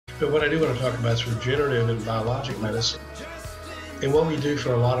But what I do want to talk about is regenerative and biologic medicine. And what we do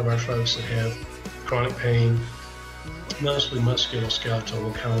for a lot of our folks that have chronic pain, mostly musculoskeletal,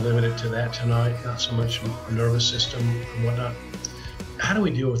 we'll kind of limit it to that tonight, not so much nervous system and whatnot. How do we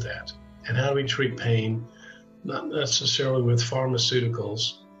deal with that? And how do we treat pain, not necessarily with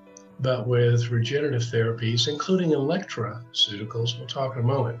pharmaceuticals, but with regenerative therapies, including electroceuticals? We'll talk in a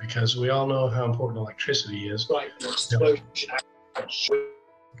moment, because we all know how important electricity is. Right.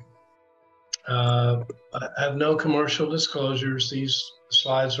 I have no commercial disclosures. These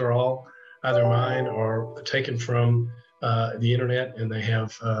slides are all either mine or taken from the internet, and they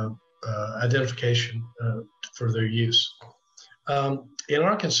have identification for their use. In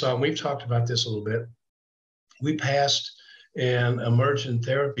Arkansas, and we've talked about this a little bit, we passed an Emergent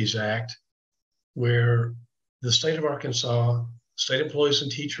Therapies Act where the state of Arkansas, state employees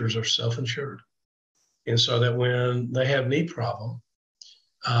and teachers are self-insured. And so that when they have knee problem,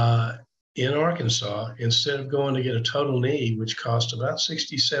 in Arkansas, instead of going to get a total knee, which costs about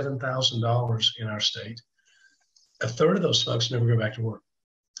 $67,000 in our state, a third of those folks never go back to work.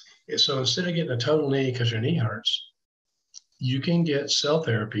 So instead of getting a total knee because your knee hurts, you can get cell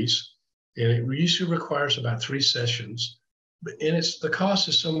therapies, and it usually requires about 3 sessions. And the cost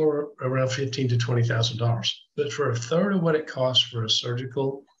is somewhere around $15,000 to $20,000. But for a third of what it costs for a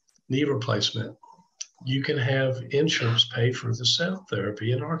surgical knee replacement, you can have insurance pay for the cell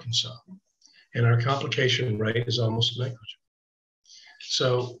therapy in Arkansas. And our complication rate is almost negligible.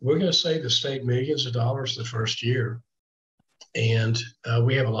 So we're going to save the state millions of dollars the first year. And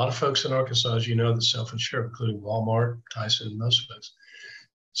we have a lot of folks in Arkansas, as you know, that self-insure, including Walmart, Tyson, and those folks.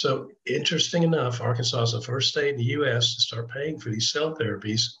 So interesting enough, Arkansas is the first state in the U.S. to start paying for these cell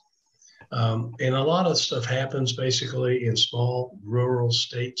therapies. And a lot of stuff happens basically in small rural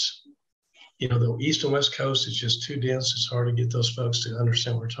states. You know, the East and West Coast is just too dense. It's hard to get those folks to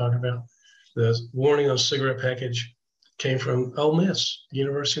understand what we're talking about. The warning on cigarette package came from Ole Miss,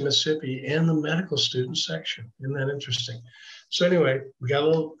 University of Mississippi, and the medical student section. Isn't that interesting? So anyway, we got a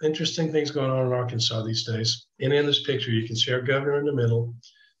little interesting things going on in Arkansas these days. And in this picture, you can see our governor in the middle.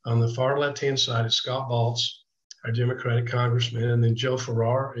 On the far left-hand side is Scott Baltz, our Democratic congressman, and then Joe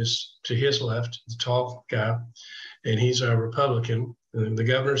Farrar is to his left, the tall guy, and he's our Republican. And the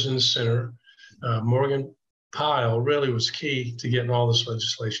governor's in the center. Morgan Pyle really was key to getting all this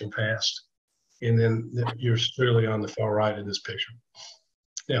legislation passed. And then you're clearly on the far right of this picture.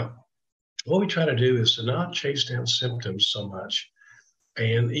 Now, what we try to do is to not chase down symptoms so much,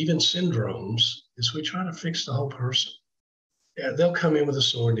 and even syndromes, is we try to fix the whole person. Yeah, they'll come in with a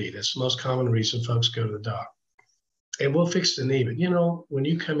sore knee. That's the most common reason folks go to the doc. And we'll fix the knee. But, you know, when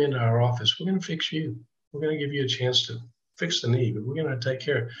you come into our office, we're going to fix you. We're going to give you a chance to fix the knee, but we're going to take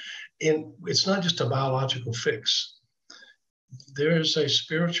care of it. And it's not just a biological fix. There is a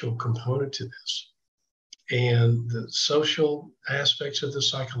spiritual component to this. And the social aspects of the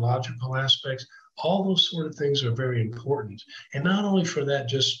psychological aspects, all those sort of things are very important. And not only for that,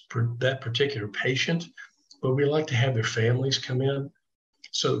 just for that particular patient, but we like to have their families come in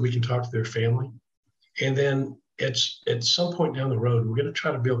so that we can talk to their family. And then at some point down the road, we're going to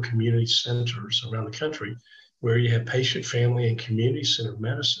try to build community centers around the country where you have patient, family, and community-centered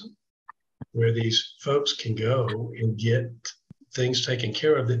medicine, where these folks can go and get things taken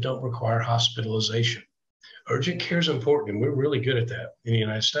care of that don't require hospitalization. Urgent care is important, and we're really good at that in the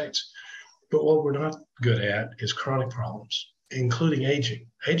United States. But what we're not good at is chronic problems, including aging.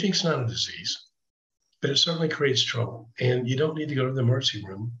 Aging is not a disease, but it certainly creates trouble. And you don't need to go to the emergency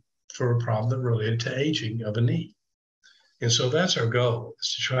room for a problem related to aging of a knee. And so that's our goal,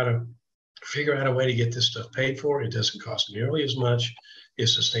 is to try to figure out a way to get this stuff paid for. It doesn't cost nearly as much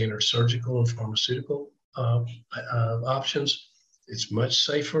as the standard surgical and pharmaceutical options. It's much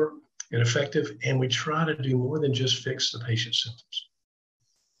safer and effective, and we try to do more than just fix the patient's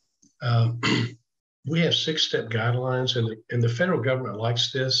symptoms. We have 6-step guidelines, and the federal government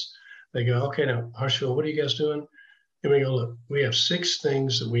likes this. They go, okay, now, Harshfield, what are you guys doing? And we go, look, we have 6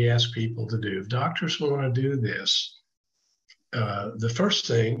 things that we ask people to do. If doctors want to do this, the first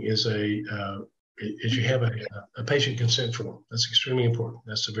thing is you have a patient consent form. That's extremely important.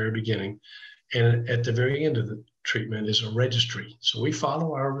 That's the very beginning. And at the very end of the treatment is a registry. So we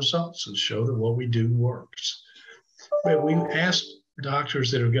follow our results and show that what we do works. But we ask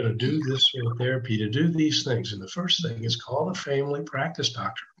doctors that are going to do this sort of therapy to do these things. And the first thing is call a family practice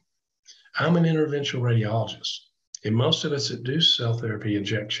doctor. I'm an interventional radiologist. And most of us that do cell therapy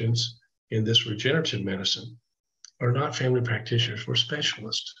injections in this regenerative medicine are not family practitioners. We're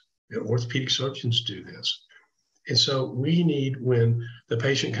specialists. Orthopedic surgeons do this. And so we need, when the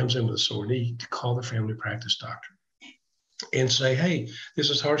patient comes in with a sore knee, to call the family practice doctor. and say, hey, this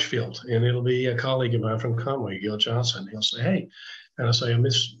is Harshfield, and it'll be a colleague of mine from Conway, Gil Johnson. He'll say, hey, and I say,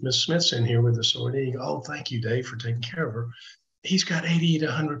 Miss Smith's in here with us already. Oh, thank you, Dave, for taking care of her. He's got 80 to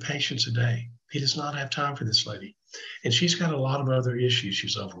 100 patients a day. He does not have time for this lady. And she's got a lot of other issues.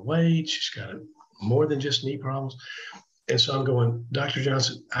 She's overweight. She's got more than just knee problems. And so I'm going, Dr.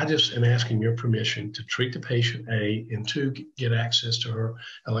 Johnson, I just am asking your permission to treat the patient, A, and 2, get access to her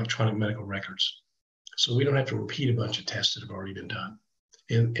electronic medical records. So we don't have to repeat a bunch of tests that have already been done.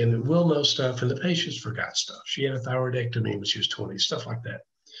 And we'll know stuff, and the patients forgot stuff. She had a thyroidectomy when she was 20, stuff like that.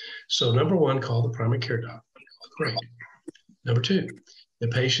 So number 1, call the primary care doc. Great. Number 2, the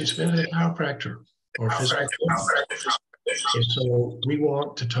patient's been at a chiropractor or physical therapist. And so we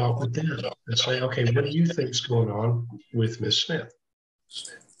want to talk with them and say, okay, what do you think is going on with Miss Smith?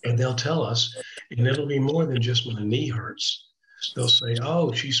 And they'll tell us, and it'll be more than just my knee hurts. They'll say,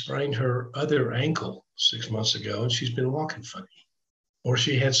 oh, she sprained her other ankle 6 months ago and she's been walking funny. Or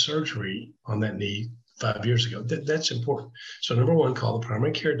she had surgery on that knee 5 years ago. That's important. So number 1, call the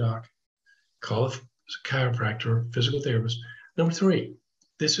primary care doc, call a chiropractor, physical therapist. Number 3,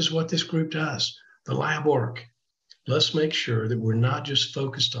 this is what this group does, the lab work. Let's make sure that we're not just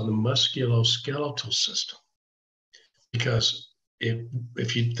focused on the musculoskeletal system. Because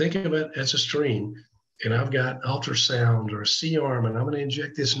if you think of it as a stream, and I've got ultrasound or a C-arm, and I'm going to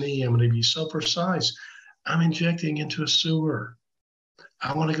inject this knee, I'm going to be so precise, I'm injecting into a sewer.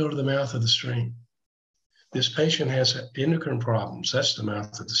 I want to go to the mouth of the stream. This patient has endocrine problems. That's the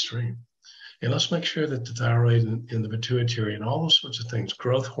mouth of the stream. And let's make sure that the thyroid and the pituitary and all those sorts of things,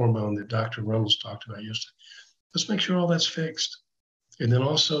 growth hormone that Dr. Reynolds talked about yesterday, let's make sure all that's fixed. And then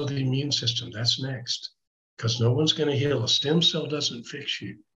also the immune system, that's next. Because no one's going to heal. A stem cell doesn't fix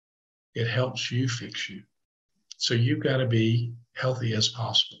you. It helps you fix you. So you've got to be healthy as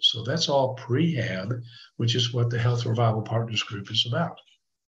possible. So that's all prehab, which is what the Health Revival Partners Group is about.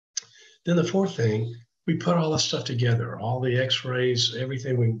 Then the 4th thing, we put all this stuff together, all the x-rays,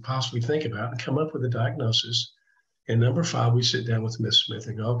 everything we can possibly think about, and come up with a diagnosis. And number 5, we sit down with Ms. Smith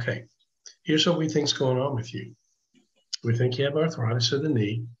and go, okay, here's what we think's going on with you. We think you have arthritis of the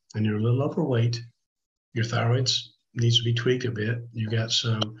knee, and you're a little overweight. Your thyroid needs to be tweaked a bit. You got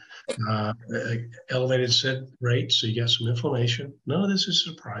some elevated SID rates, so you got some inflammation. None of this is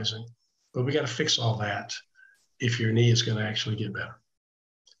surprising, but we got to fix all that if your knee is going to actually get better.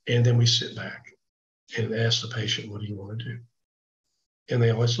 And then we sit back and ask the patient, what do you want to do? And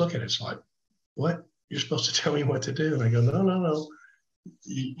they always look at it. It's like, what? You're supposed to tell me what to do. And I go, no.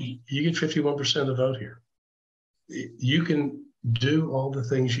 You get 51% of the vote here. You can do all the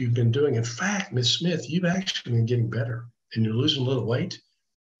things you've been doing. In fact, Ms. Smith, you've actually been getting better and you're losing a little weight.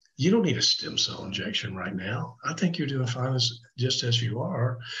 You don't need a stem cell injection right now. I think you're doing fine just as you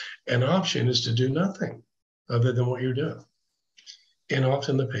are. An option is to do nothing other than what you're doing. And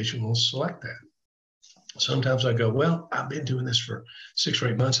often the patient will select that. Sometimes I go, well, I've been doing this for 6 or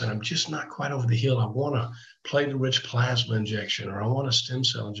 8 months and I'm just not quite over the hill. I want a platelet-rich plasma injection or I want a stem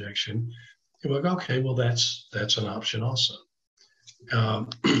cell injection. And we'll go, okay, well, that's an option also.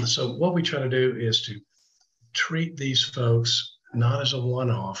 So what we try to do is to treat these folks not as a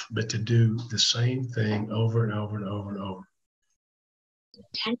one-off, but to do the same thing over and over and over and over.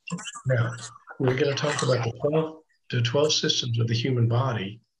 Now, we're going to talk about the 12 systems of the human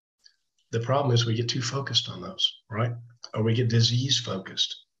body. The problem is we get too focused on those, right? Or we get disease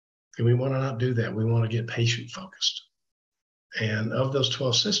focused. And we want to not do that. We want to get patient focused. And of those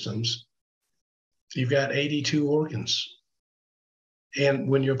 12 systems, you've got 82 organs. And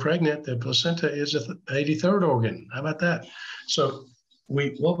when you're pregnant, the placenta is the 83rd organ. How about that? So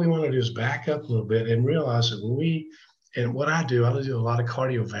what we want to do is back up a little bit and realize that and what I do a lot of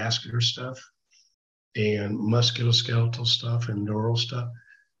cardiovascular stuff and musculoskeletal stuff and neural stuff.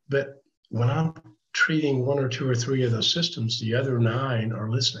 But when I'm treating 1 or 2 or 3 of those systems, the other 9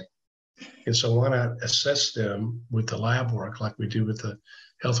 are listening. And so I want to assess them with the lab work like we do with the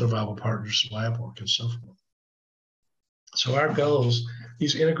Health Revival Partners lab work and so forth. So our goals,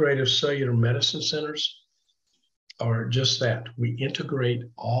 these integrative cellular medicine centers are just that. We integrate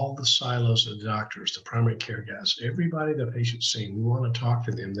all the silos of the doctors, the primary care guys, everybody the patient's seeing. We want to talk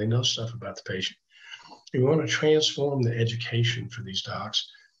to them. They know stuff about the patient. We want to transform the education for these docs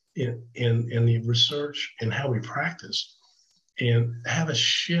in the research and how we practice and have a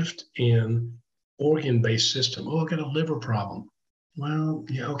shift in organ-based system. Oh, I've got a liver problem. Well,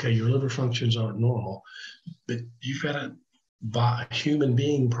 yeah, okay, your liver functions aren't normal, but you've got a human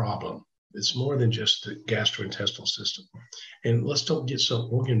being problem. It's more than just the gastrointestinal system. And let's don't get so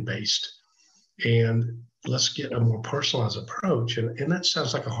organ-based And let's get a more personalized approach. And that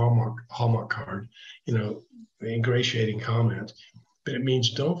sounds like a Hallmark card, ingratiating comment. But it means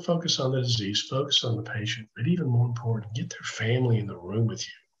don't focus on the disease, focus on the patient. But even more important, get their family in the room with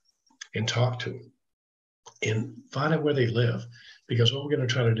you and talk to them and find out where they live. Because what we're going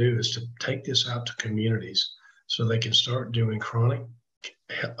to try to do is to take this out to communities so they can start doing chronic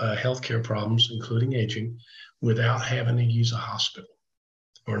healthcare problems, including aging, without having to use a hospital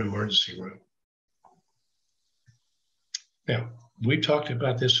or an emergency room. Now, we've talked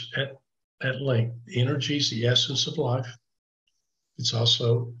about this at length. Energy is the essence of life. It's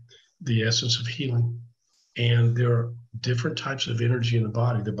also the essence of healing. And there are different types of energy in the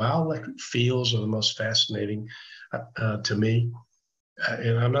body. The bioelectric fields are the most fascinating to me.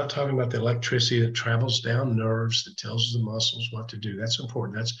 And I'm not talking about the electricity that travels down nerves that tells the muscles what to do. That's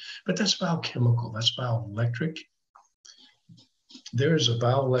important. But that's biochemical. That's bioelectric. There is a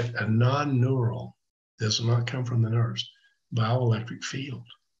non-neural, does not come from the nerves, bioelectric field.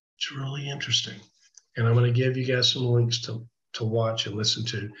 It's really interesting. And I'm going to give you guys some links to watch and listen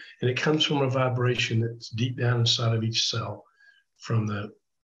to. And it comes from a vibration that's deep down inside of each cell from the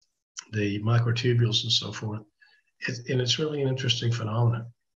microtubules and so forth. And it's really an interesting phenomenon.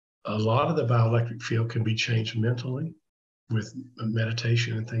 A lot of the bioelectric field can be changed mentally with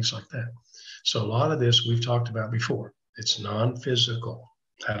meditation and things like that. So a lot of this we've talked about before. It's non-physical.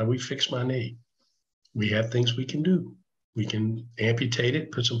 How do we fix my knee? We have things we can do. We can amputate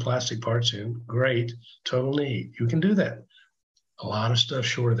it, put some plastic parts in. Great, total knee. You can do that. A lot of stuff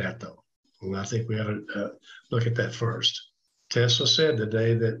short of that, though. And I think we ought to look at that first. Tesla said the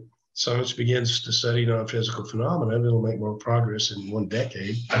day that science begins to study non-physical phenomena, it'll make more progress in 1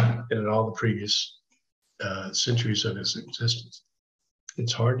 decade than in all the previous centuries of its existence.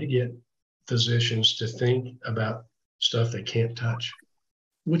 It's hard to get physicians to think about stuff they can't touch,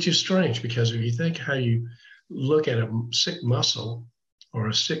 which is strange because if you think how you look at a sick muscle or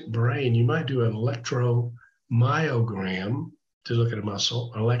a sick brain, you might do an electromyogram to look at a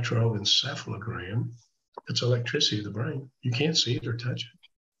muscle, electroencephalogram. It's electricity of the brain. You can't see it or touch it.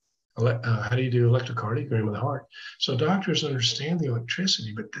 How do you do electrocardiogram of the heart? So doctors understand the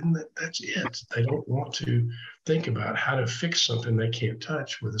electricity, but then that's it. They don't want to think about how to fix something they can't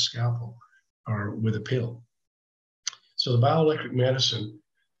touch with a scalpel or with a pill. So the bioelectric medicine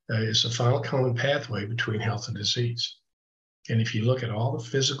is the final common pathway between health and disease. And if you look at all the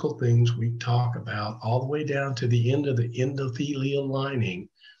physical things we talk about, all the way down to the end of the endothelial lining,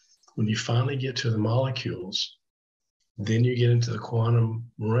 when you finally get to the molecules, then you get into the quantum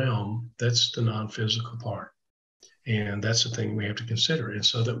realm. That's the non-physical part. And that's the thing we have to consider. And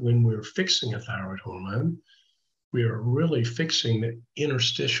so that when we're fixing a thyroid hormone, we are really fixing the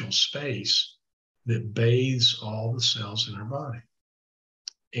interstitial space that bathes all the cells in our body.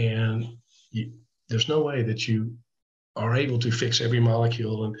 And there's no way that you are able to fix every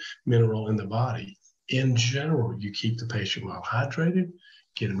molecule and mineral in the body. In general, you keep the patient well hydrated,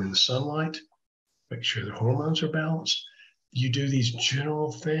 get them in the sunlight, make sure their hormones are balanced. You do these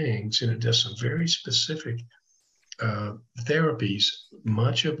general things, and it does some very specific therapies,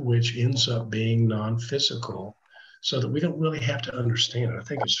 much of which ends up being non-physical, so that we don't really have to understand it. I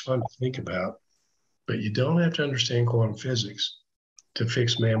think it's fun to think about, but you don't have to understand quantum physics to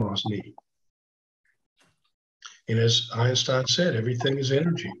fix Mama's knee. And as Einstein said, everything is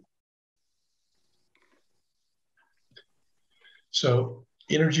energy. So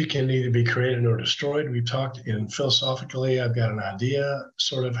energy can neither be created nor destroyed. We've talked in philosophically, I've got an idea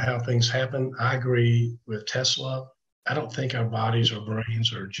sort of how things happen. I agree with Tesla. I don't think our bodies or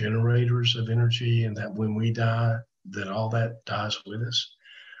brains are generators of energy and that when we die, that all that dies with us.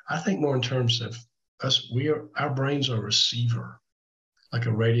 I think more in terms of us, our brains are a receiver, like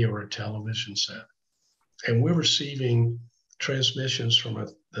a radio or a television set. And we're receiving transmissions from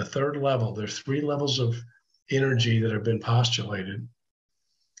the third level. There are 3 levels of energy that have been postulated.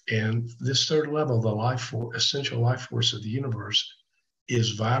 And this third level, the essential life force of the universe,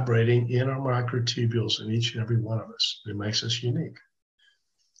 is vibrating in our microtubules in each and every one of us. It makes us unique.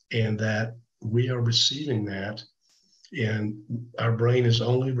 And that we are receiving that. And our brain is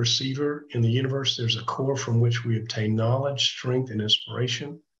only receiver in the universe. There's a core from which we obtain knowledge, strength, and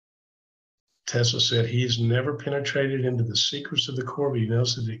inspiration. Tesla said he's never penetrated into the secrets of the core, but he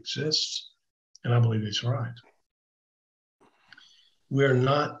knows that it exists. And I believe he's right. We're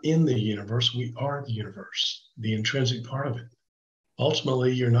not in the universe. We are the universe, the intrinsic part of it.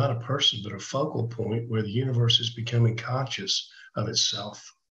 Ultimately, you're not a person, but a focal point where the universe is becoming conscious of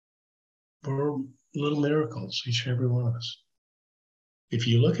itself. We're little miracles, each and every one of us. If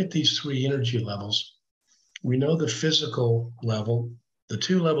you look at these 3 energy levels, we know the physical level, the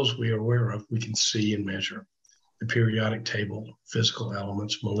two levels we are aware of, we can see and measure. The periodic table, physical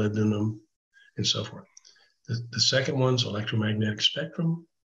elements, molybdenum, and so forth. The second one's electromagnetic spectrum.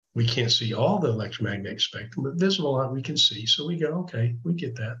 We can't see all the electromagnetic spectrum, but visible light we can see. So we go, okay, we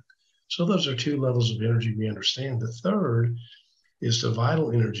get that. So those are two levels of energy we understand. The third is the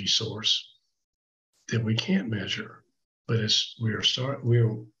vital energy source that we can't measure, but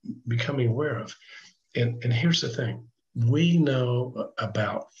we're becoming aware of. And here's the thing. We know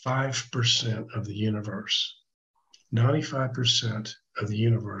about 5% of the universe. 95% of the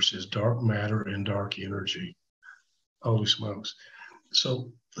universe is dark matter and dark energy. Holy smokes.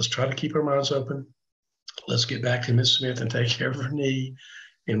 So let's try to keep our minds open. Let's get back to Miss Smith and take care of her knee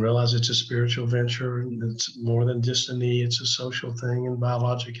and realize it's a spiritual venture. And it's more than just a knee. It's a social thing and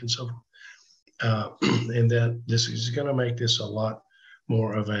biologic and so forth. And that this is going to make this a lot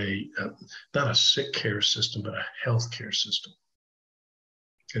more of not a sick care system, but a health care system.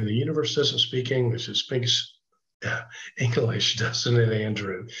 And the universe doesn't speak English. It speaks English, doesn't it,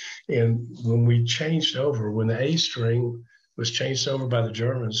 Andrew? And when we changed over, when the A string was changed over by the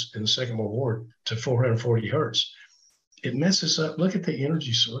Germans in the Second World War to 440 hertz, it messes up. Look at the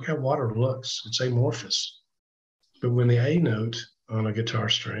energy. So look how water looks. It's amorphous. But when the A note on a guitar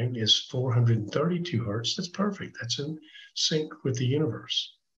string is 432 hertz, that's perfect. That's in sync with the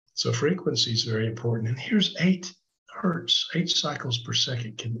universe. So frequency is very important. And here's 8 hertz, 8 cycles per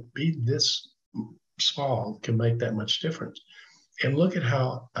second can be this small, can make that much difference. And look at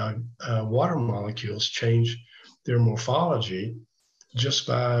how water molecules change their morphology just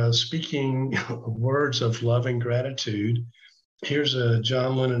by speaking words of love and gratitude. Here's a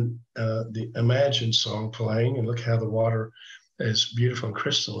John Lennon, the Imagine song playing, and look how the water is beautiful and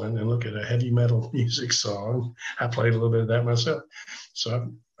crystalline. And look at a heavy metal music song. I played a little bit of that myself.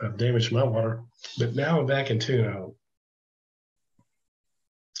 So I've damaged my water, but now I'm back in tune.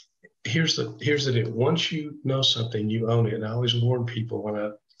 Here's the deal. Once you know something, you own it. And I always warn people when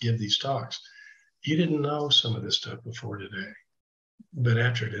I give these talks, you didn't know some of this stuff before today, but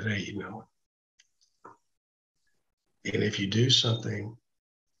after today, you know it. And if you do something,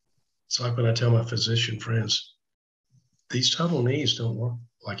 it's like when I tell my physician friends, these total knees don't work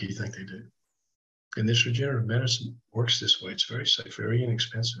like you think they do. And this regenerative medicine works this way. It's very safe, very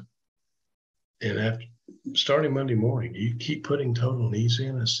inexpensive. And after starting Monday morning, you keep putting total knees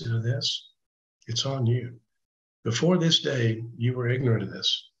in instead of this, it's on you. Before this day, you were ignorant of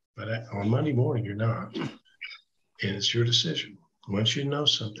this, but on Monday morning, you're not. And it's your decision. Once you know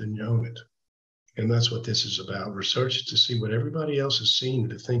something, you own it. And that's what this is about. Research is to see what everybody else has seen,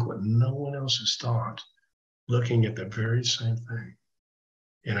 to think what no one else has thought, looking at the very same thing.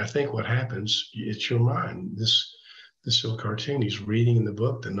 And I think what happens, it's your mind. This little cartoon, he's reading in the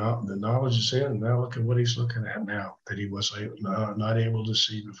book, the knowledge is in, and now look at what he's looking at now that he was not able to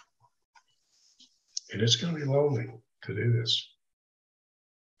see before. And it's going to be lonely to do this.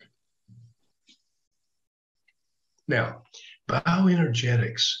 Now,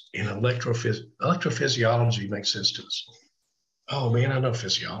 bioenergetics and electrophysiology makes sense to us. Oh man, I know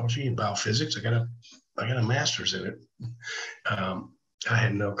physiology and biophysics. I got a master's in it. I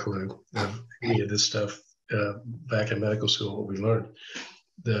had no clue of any of this stuff back in medical school. What we learned,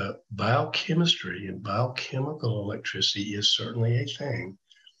 the biochemistry and biochemical electricity is certainly a thing,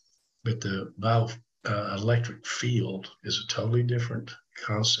 but the bioelectric field is a totally different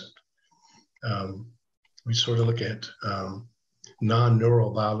concept. We sort of look at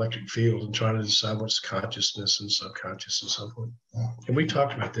non-neural bioelectric field and try to decide what's consciousness and subconscious and so forth. And we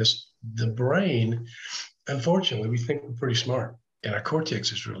talked about this. The brain, unfortunately, we think we're pretty smart, and our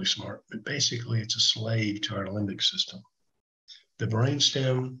cortex is really smart, but basically it's a slave to our limbic system. The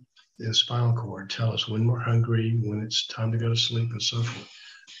brainstem and the spinal cord tell us when we're hungry, when it's time to go to sleep, and so forth.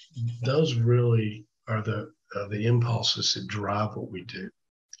 Those really are the impulses that drive what we do.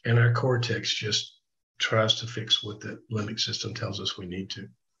 And our cortex just tries to fix what the limbic system tells us we need to.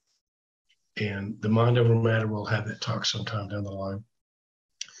 And the mind over matter, we'll have that talk sometime down the line.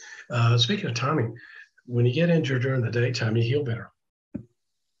 Speaking of timing, when you get injured during the daytime, you heal better.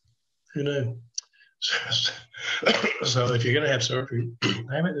 Who knew? So if you're going to have surgery,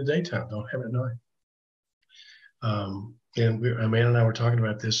 have it in the daytime. Don't have it at night. And Amanda and I were talking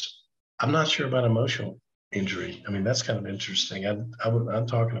about this. I'm not sure about emotional injury. I mean, that's kind of interesting. I'm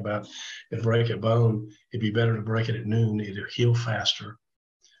talking about if you break a bone, it'd be better to break it at noon. It'll heal faster.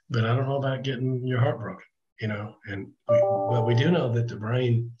 But I don't know about getting your heart broken, you know. And we do know that the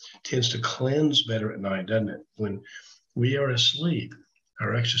brain tends to cleanse better at night, doesn't it? When we are asleep, our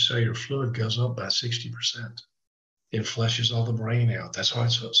extracellular fluid goes up by 60%. It flushes all the brain out. That's why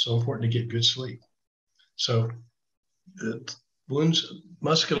it's so important to get good sleep. So wounds,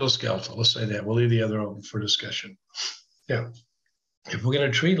 musculoskeletal, let's say that. We'll leave the other open for discussion. Now, if we're going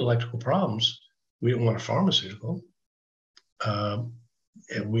to treat electrical problems, we don't want a pharmaceutical. And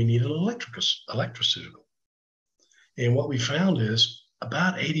we need an electroceutical. And what we found is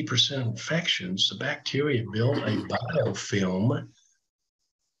about 80% of infections, the bacteria build a biofilm.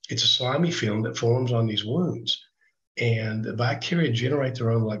 It's a slimy film that forms on these wounds. And the bacteria generate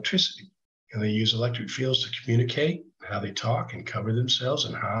their own electricity. And they use electric fields to communicate how they talk and cover themselves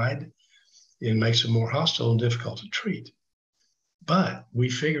and hide. It makes them more hostile and difficult to treat. But we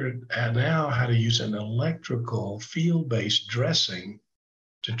figured out now how to use an electrical field-based dressing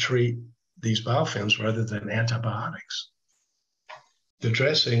to treat these biofilms rather than antibiotics. The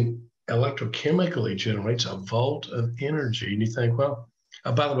dressing electrochemically generates a volt of energy. And you think, well,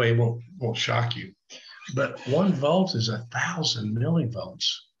 by the way, it won't shock you, but 1 volt is 1,000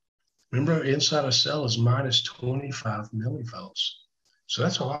 millivolts. Remember, inside a cell is minus 25 millivolts. So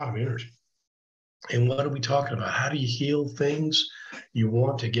that's a lot of energy. And what are we talking about? How do you heal things? You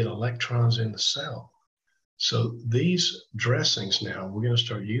want to get electrons in the cell. So these dressings now we're going to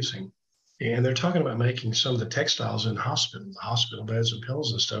start using, and they're talking about making some of the textiles in hospital beds and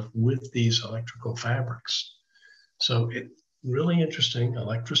pillows and stuff with these electrical fabrics. So it's really interesting,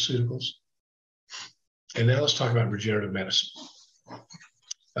 electroceuticals. And now let's talk about regenerative medicine.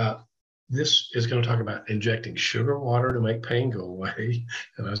 This is going to talk about injecting sugar water to make pain go away.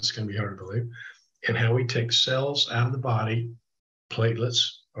 And that's going to be hard to believe. And how we take cells out of the body,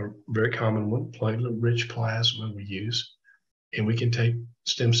 platelets are a very common one, platelet-rich plasma we use. And we can take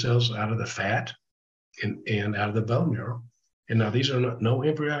stem cells out of the fat and out of the bone marrow. And now these are no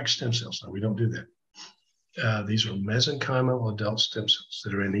embryonic stem cells. No, we don't do that. These are mesenchymal adult stem cells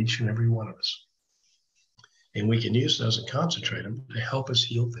that are in each and every one of us. And we can use those and concentrate them to help us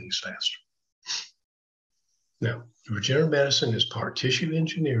heal things faster. Now, regenerative medicine is part tissue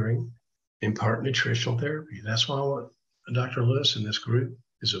engineering and part nutritional therapy. That's why what Dr. Lewis and this group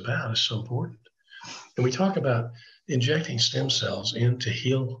is about is so important. And we talk about injecting stem cells in to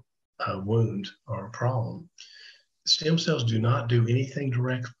heal a wound or a problem. Stem cells do not do anything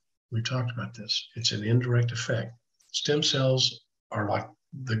directly. We talked about this. It's an indirect effect. Stem cells are like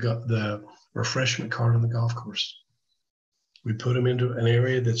the refreshment cart on the golf course. We put them into an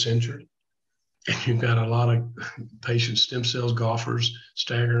area that's injured, and you've got a lot of patient stem cells, golfers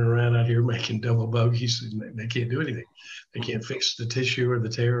staggering around out here making double bogeys, and they can't do anything. They can't fix the tissue or the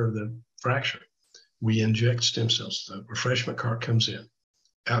tear or the fracture. We inject stem cells. The refreshment cart comes in.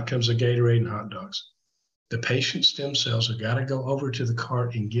 Out comes a Gatorade and hot dogs. The patient stem cells have got to go over to the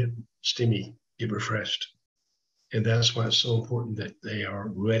cart and get refreshed. And that's why it's so important that they are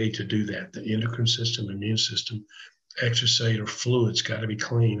ready to do that. The endocrine system, immune system, extracellular fluids got to be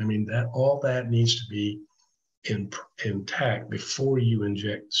clean. I mean, all that needs to be intact before you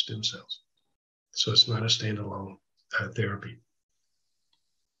inject stem cells. So it's not a standalone therapy.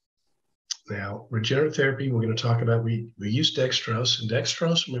 Now, regenerative therapy, we're going to talk about, we use dextrose. And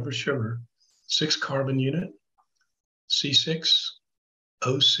dextrose, remember sugar, 6-carbon unit,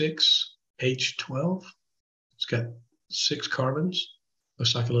 C6O6H12. It's got 6 carbons,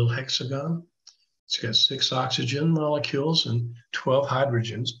 looks like a little hexagon. It's got 6 oxygen molecules and 12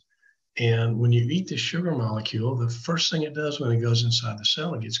 hydrogens. And when you eat the sugar molecule, the first thing it does when it goes inside the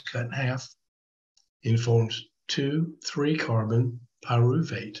cell, it gets cut in half and forms 2 3-carbon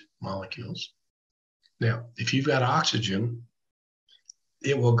pyruvate molecules. Now, if you've got oxygen,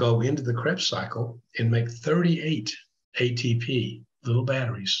 it will go into the Krebs cycle and make 38 ATP, little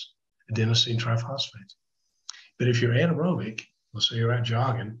batteries, adenosine triphosphates. But if you're anaerobic, let's say you're out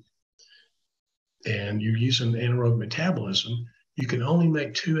jogging and you're using anaerobic metabolism, you can only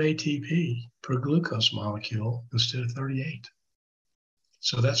make 2 ATP per glucose molecule instead of 38.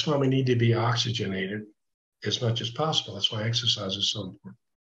 So that's why we need to be oxygenated as much as possible. That's why exercise is so important.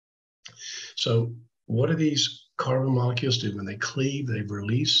 So what do these carbon molecules do? When they cleave, they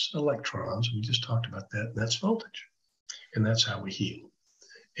release electrons. We just talked about that. That's voltage. And that's how we heal.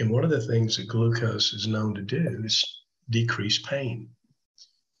 And one of the things that glucose is known to do is decrease pain.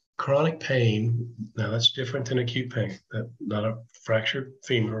 Chronic pain, now that's different than acute pain, not a fractured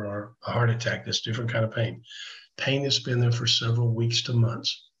femur or a heart attack. That's a different kind of pain. Pain that's been there for several weeks to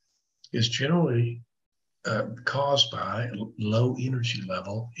months is generally caused by low energy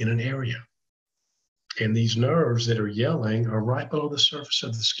level in an area. And these nerves that are yelling are right below the surface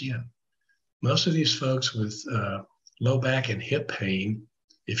of the skin. Most of these folks with low back and hip pain,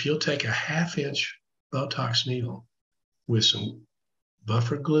 if you'll take a 1/2-inch Botox needle with some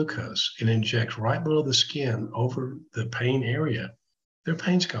buffered glucose and inject right below the skin over the pain area, their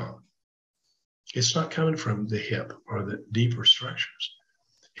pain's gone. It's not coming from the hip or the deeper structures.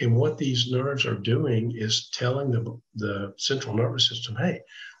 And what these nerves are doing is telling the central nervous system, hey,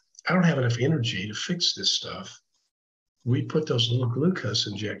 I don't have enough energy to fix this stuff. We put those little glucose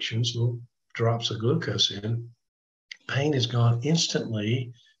injections, little drops of glucose in, pain is gone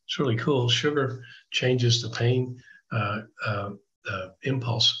instantly. It's really cool. Sugar changes the pain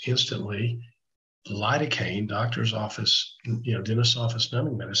impulse instantly. Lidocaine, doctor's office, dentist's office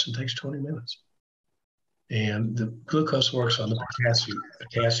numbing medicine takes 20 minutes. And the glucose works on the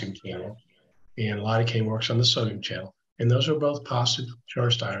potassium channel, and lidocaine works on the sodium channel. And those are both positive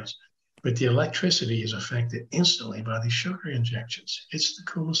charged ions. But the electricity is affected instantly by these sugar injections. It's the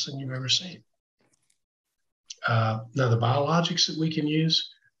coolest thing you've ever seen. Now, the biologics that we can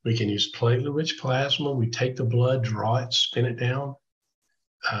use platelet-rich plasma. We take the blood, draw it, spin it down.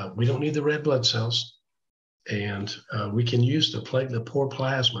 We don't need the red blood cells. And we can use the poor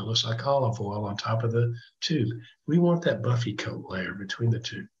plasma. It looks like olive oil on top of the tube. We want that buffy coat layer between the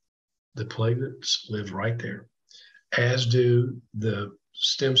two. The platelets live right there, as do the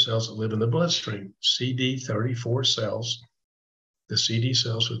stem cells that live in the bloodstream. CD34 cells, the CD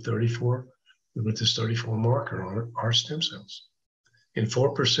cells with this 34 marker on it are stem cells. And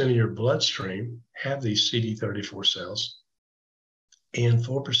 4% of your bloodstream have these CD34 cells, and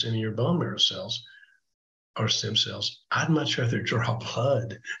 4% of your bone marrow cells are stem cells. I'd much rather draw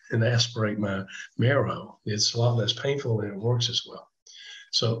blood and aspirate my marrow. It's a lot less painful and it works as well.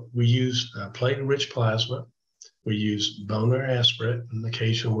 So we use platelet-rich plasma. We use bone marrow aspirate, and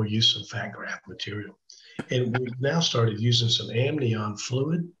occasionally we'll use some fat graft material. And we've now started using some amnion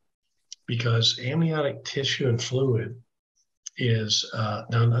fluid, because amniotic tissue and fluid is now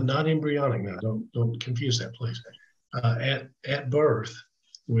not embryonic. Now, don't confuse that, please. At birth,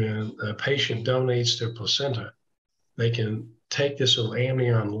 when a patient donates their placenta, they can take this little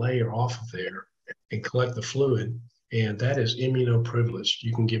amnion layer off of there and collect the fluid, and that is immunoprivileged.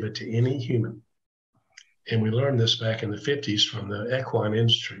 You can give it to any human. And we learned this back in the 50s from the equine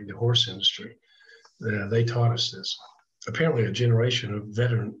industry, the horse industry. They taught us this. Apparently, a generation of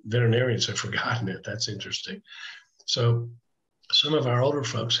veterinarians have forgotten it. That's interesting. So some of our older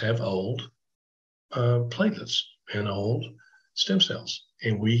folks have old platelets and old stem cells.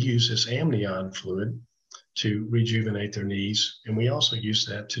 And we use this amnion fluid to rejuvenate their knees. And we also use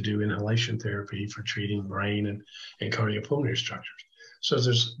that to do inhalation therapy for treating brain and cardiopulmonary structures. So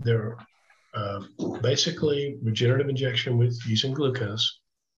there are basically regenerative injection with using glucose.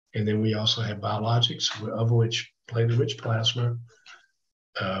 And then we also have biologics, of which platelet-rich plasma,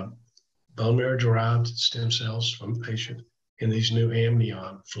 bone marrow-derived stem cells from the patient, and these new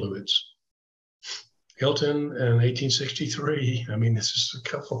amnion fluids. Hilton in 1863, I mean, this is a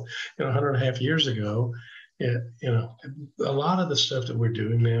couple, 100.5 years ago. A lot of the stuff that we're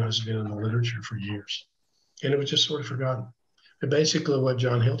doing now has been in the literature for years, and it was just sort of forgotten. And basically what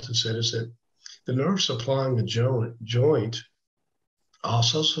John Hilton said is that the nerve supplying the joint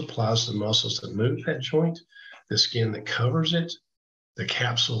also supplies the muscles that move that joint, the skin that covers it, the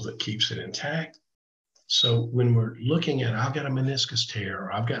capsule that keeps it intact. So when we're looking at, I've got a meniscus tear,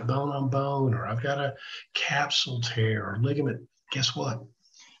 or I've got bone on bone, or I've got a capsule tear or ligament, guess what?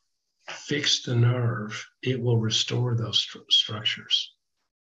 Fix the nerve, it will restore those structures.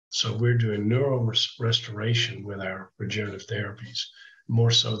 So we're doing neural restoration with our regenerative therapies,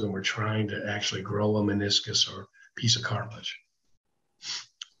 more so than we're trying to actually grow a meniscus or piece of cartilage.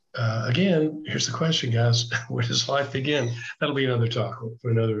 Again, here's the question, guys. Where does life begin? That'll be another talk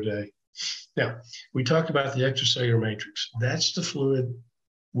for another day. Now, we talked about the extracellular matrix. That's the fluid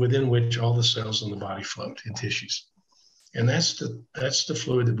within which all the cells in the body float in tissues. And that's the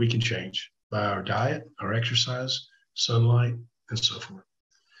fluid that we can change by our diet, our exercise, sunlight, and so forth.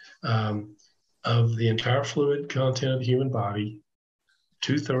 Of the entire fluid content of the human body,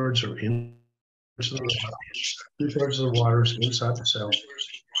 2/3 are in 2/3 of the water is inside the cell,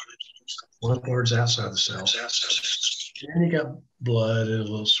 1/3 is outside the cell. And you got blood and a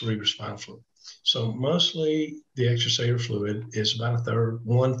little cerebrospinal fluid. So mostly the extracellular fluid is about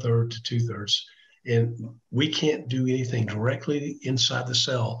 1/3 to 2/3. And we can't do anything directly inside the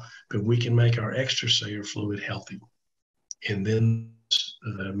cell, but we can make our extracellular fluid healthy. And then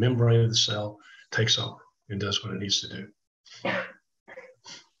the membrane of the cell takes over and does what it needs to do.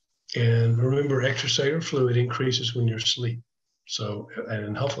 And remember, extracellular fluid increases when you're asleep. So,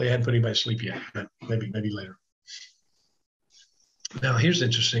 and hopefully I hadn't put anybody to sleep yet, but maybe later. Now, here's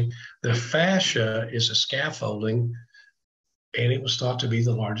interesting. The fascia is a scaffolding, and it was thought to be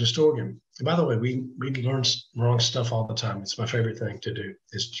the largest organ. And by the way, we learn wrong stuff all the time. It's my favorite thing to do,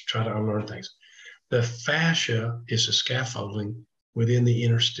 is to try to unlearn things. The fascia is a scaffolding within the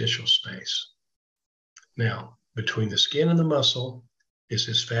interstitial space. Now, between the skin and the muscle is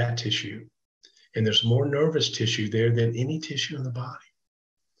this fat tissue. And there's more nervous tissue there than any tissue in the body.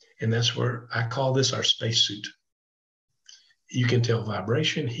 And that's where I call this our spacesuit. You can tell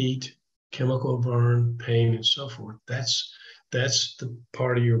vibration, heat, chemical burn, pain, and so forth. That's the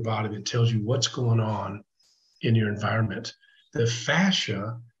part of your body that tells you what's going on in your environment. The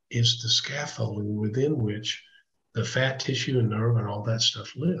fascia is the scaffolding within which the fat tissue and nerve and all that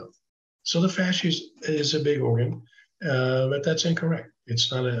stuff live. So the fascia is a big organ, but that's incorrect.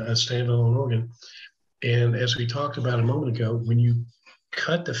 It's not a standalone organ. And as we talked about a moment ago, when you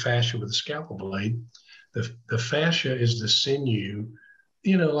cut the fascia with a scalpel blade, the fascia is the sinew,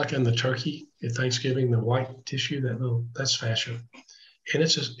 like in the turkey at Thanksgiving, the white tissue, that's fascia. And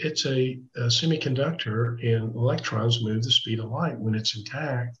it's a semiconductor, and electrons move the speed of light when it's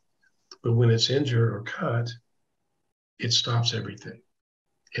intact, but when it's injured or cut, it stops everything.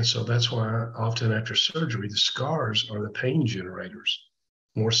 And so that's why often after surgery, the scars are the pain generators,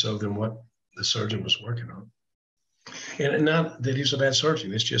 more so than what the surgeon was working on. And not that he's a bad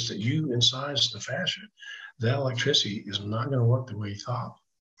surgeon, it's just that you incise the fascia. That electricity is not going to work the way you thought.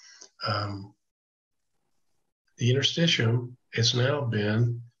 The interstitium has now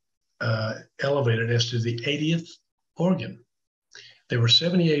been elevated as to the 80th organ. There were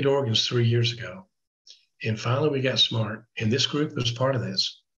 78 organs 3 years ago. And finally, we got smart. And this group was part of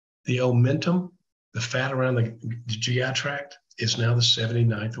this. The omentum, the fat around the GI tract, is now the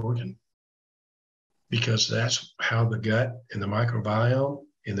 79th organ. Because that's how the gut and the microbiome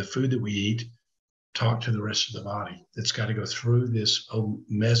and the food that we eat talk to the rest of the body. It's got to go through this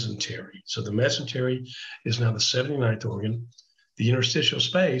mesentery. So the mesentery is now the 79th organ. The interstitial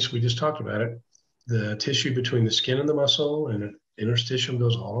space, we just talked about it, the tissue between the skin and the muscle, and the interstitium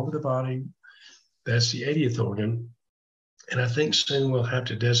goes all over the body. That's the 80th organ. And I think soon we'll have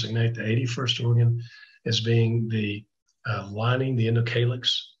to designate the 81st organ as being the lining, the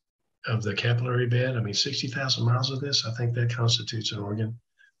endocalyx of the capillary bed. 60,000 miles of this, I think that constitutes an organ.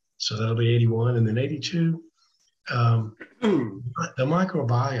 So that'll be 81. And then 82, the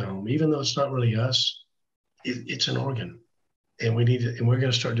microbiome, even though it's not really us, it's an organ. And we're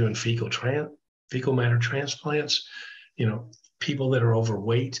going to start doing fecal matter transplants. People that are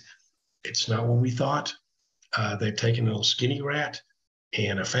overweight, it's not what we thought. They've taken a little skinny rat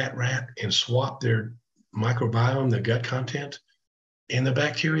and a fat rat and swapped their microbiome, the gut content, and the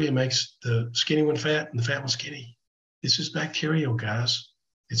bacteria makes the skinny one fat and the fat one skinny. This is bacterial, guys.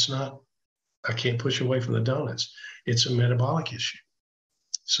 It's not, I can't push away from the donuts. It's a metabolic issue.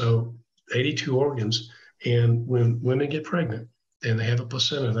 So 82 organs. And when women get pregnant and they have a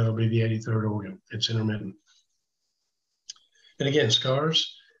placenta, that'll be the 83rd organ. It's intermittent. And again,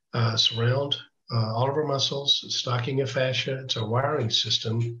 scars surround all of our muscles, stocking of fascia. It's a wiring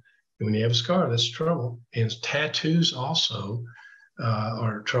system. And when you have a scar, that's trouble. And tattoos also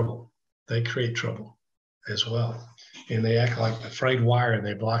are trouble. They create trouble as well. And they act like a frayed wire and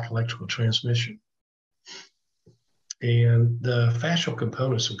they block electrical transmission. And the fascial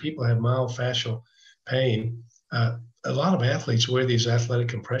components, when people have mild fascial pain, a lot of athletes wear these athletic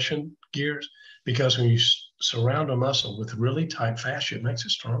compression gears because when you surround a muscle with really tight fascia, it makes it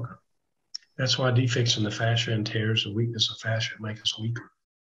stronger. That's why defects in the fascia and tears and weakness of fascia make us weaker.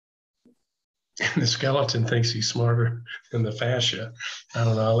 And the skeleton thinks he's smarter than the fascia. I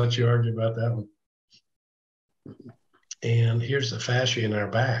don't know, I'll let you argue about that one. And here's the fascia in our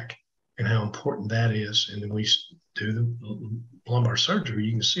back and how important that is. And when we do the lumbar surgery,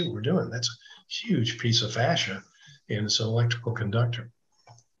 you can see what we're doing. That's a huge piece of fascia, and it's an electrical conductor.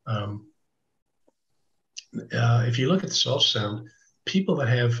 If you look at this ultrasound, people that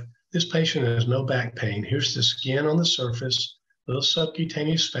have, this patient has no back pain. Here's the skin on the surface, little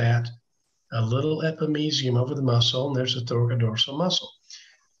subcutaneous fat, a little epimysium over the muscle, and there's the thoracodorsal muscle.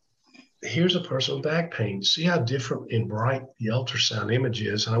 Here's a person with back pain. See how different and bright the ultrasound image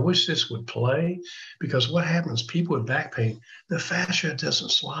is. And I wish this would play, because what happens, people with back pain, the fascia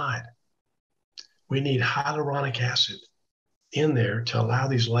doesn't slide. We need hyaluronic acid in there to allow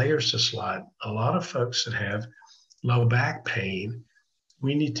these layers to slide. A lot of folks that have low back pain,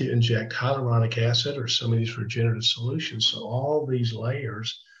 we need to inject hyaluronic acid or some of these regenerative solutions so all these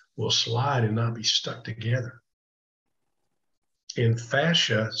layers will slide and not be stuck together. And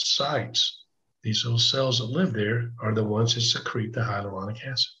fascia sites, these little cells that live there, are the ones that secrete the hyaluronic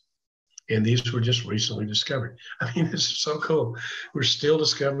acid. And these were just recently discovered. This is so cool. We're still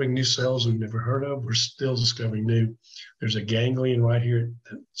discovering new cells we've never heard of. We're still discovering new. There's a ganglion right here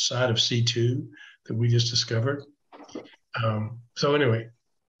at the side of C2 that we just discovered. So anyway,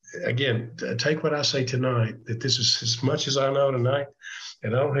 again, take what I say tonight, that this is as much as I know tonight,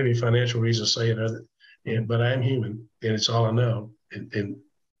 and I don't have any financial reason to say it other. but I'm human, and it's all I know.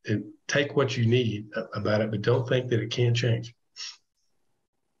 And take what you need about it, but don't think that it can't change.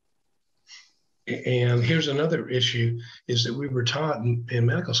 And here's another issue, is that we were taught in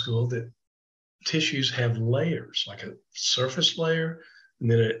medical school that tissues have layers, like a surface layer, and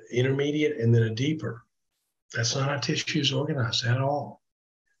then an intermediate, and then a deeper. That's not how tissue is organized at all.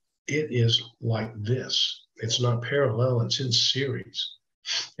 It is like this. It's not parallel, it's in series.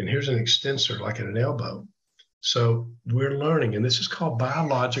 And here's an extensor, like at an elbow. So we're learning, and this is called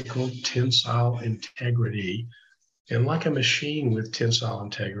biological tensile integrity. And like a machine with tensile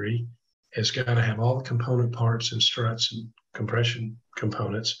integrity, it's got to have all the component parts and struts and compression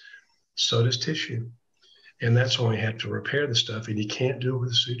components. So does tissue. And that's why we have to repair the stuff, and you can't do it with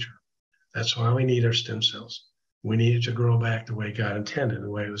a suture. That's why we need our stem cells. We need it to grow back the way God intended, the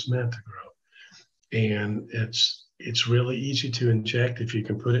way it was meant to grow. And it's really easy to inject. If you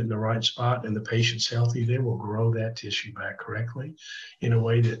can put it in the right spot and the patient's healthy, they will grow that tissue back correctly in a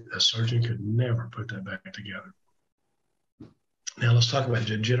way that a surgeon could never put that back together. Now let's talk about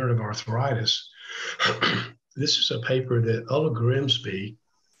degenerative arthritis. This is a paper that Ola Grimsby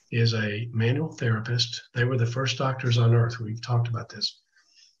is a manual therapist. They were the first doctors on earth. We've talked about this.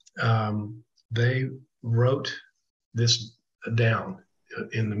 They wrote this down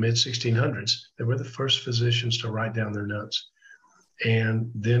in the mid-1600s. They were the first physicians to write down their notes.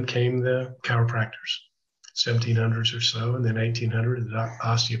 And then came the chiropractors, 1700s or so, and then 1800, the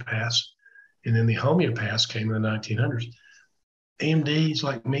osteopaths, and then the homeopaths came in the 1900s. AMDs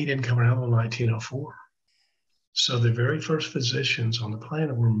like me didn't come around until 1904. So the very first physicians on the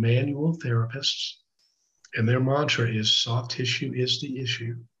planet were manual therapists, and their mantra is soft tissue is the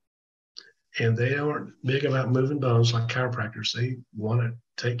issue. And they aren't big about moving bones like chiropractors. They want to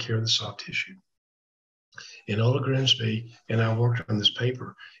take care of the soft tissue. And Ola Grimsby and I worked on this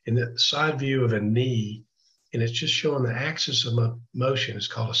paper, in the side view of a knee, and it's just showing the axis of motion. It's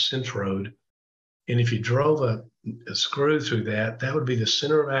called a centroid. And if you drove a screw through that, that would be the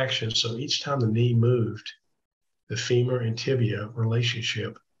center of action. So each time the knee moved, the femur and tibia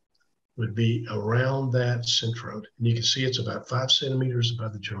relationship would be around that centroid. And you can see it's about 5 centimeters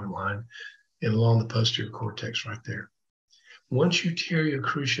above the joint line and along the posterior cortex right there. Once you tear your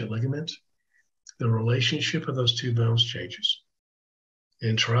cruciate ligament, the relationship of those two bones changes.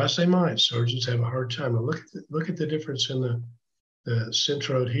 And try as they might, surgeons have a hard time. Now look at the difference in the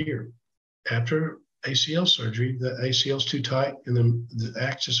centroid here. After ACL surgery, the ACL is too tight and the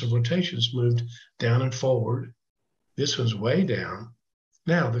axis of rotation is moved down and forward. This one's way down.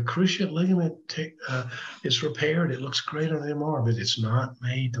 Now, the cruciate ligament is repaired. It looks great on MR, but it's not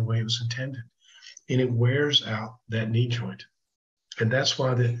made the way it was intended. And it wears out that knee joint. And that's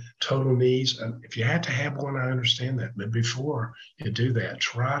why the total knees, if you have to have one, I understand that. But before you do that,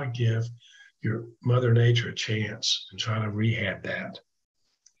 try to give your Mother Nature a chance and try to rehab that.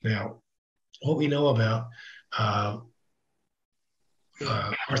 Now, what we know about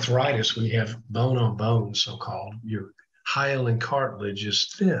arthritis, when you have bone on bone, so-called, your hyaline cartilage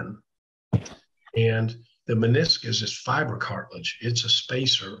is thin. And the meniscus is fiber cartilage. It's a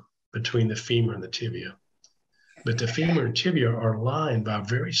spacer between the femur and the tibia. But the femur and tibia are lined by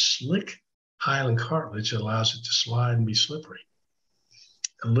very slick hyaline cartilage that allows it to slide and be slippery.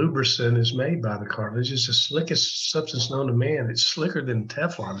 Lubricant is made by the cartilage. It's the slickest substance known to man. It's slicker than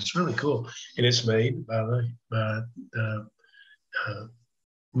Teflon. It's really cool. And it's made by the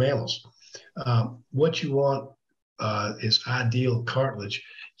mammals. What you want is ideal cartilage.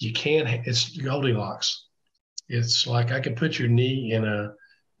 You can't, it's Goldilocks. It's like I could put your knee in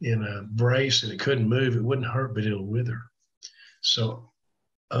a brace and it couldn't move. It wouldn't hurt, but it'll wither. So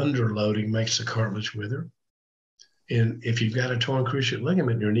underloading makes the cartilage wither. And if you've got a torn cruciate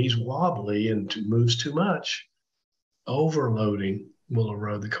ligament, your knee's wobbly and moves too much, overloading will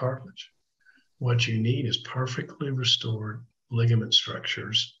erode the cartilage. What you need is perfectly restored ligament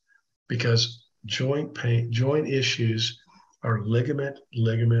structures, because joint pain, joint issues are ligament,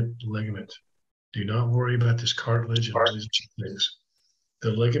 ligament, ligament. Do not worry about this cartilage and all these things.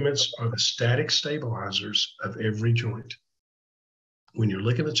 The ligaments are the static stabilizers of every joint. When your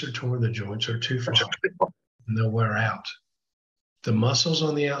ligaments are torn, the joints are too far and they'll wear out. The muscles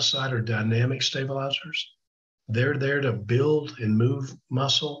on the outside are dynamic stabilizers. They're there to build and move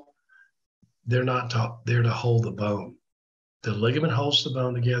muscle. They're not there to hold the bone. The ligament holds the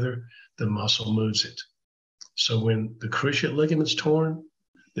bone together, the muscle moves it. So when the cruciate ligament's torn,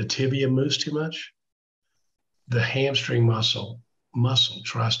 the tibia moves too much, the hamstring muscle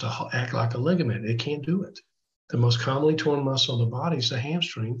tries to act like a ligament. It can't do it. The most commonly torn muscle in the body is the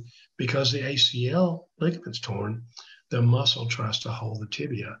hamstring, because the ACL ligament's torn, the muscle tries to hold the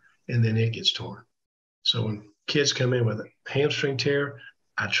tibia and then it gets torn. So when kids come in with a hamstring tear,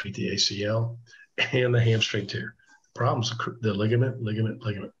 I treat the ACL and the hamstring tear. The problem's the ligament.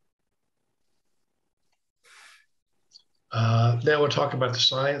 Now we'll talk about the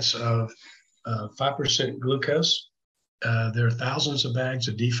science of 5% glucose. There are thousands of bags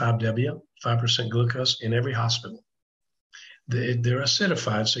of D5W, 5% glucose, in every hospital. They're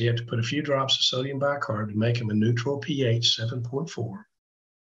acidified, so you have to put a few drops of sodium bicarb to make them a neutral pH 7.4.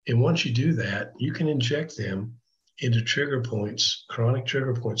 And once you do that, you can inject them into trigger points, chronic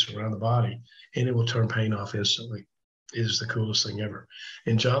trigger points around the body, and it will turn pain off instantly. It is the coolest thing ever.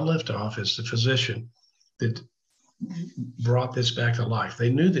 And John Liftoff is the physician that brought this back to life.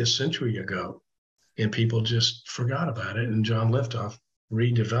 They knew this a century ago, and people just forgot about it. And John Liftoff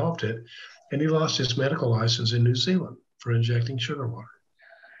redeveloped it, and he lost his medical license in New Zealand for injecting sugar water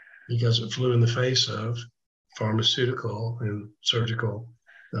because it flew in the face of pharmaceutical and surgical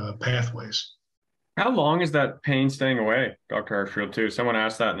pathways. How long is that pain staying away, Dr. Harshfield, too? Someone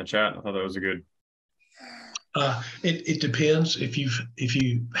asked that in the chat. I thought that was a good. It depends. If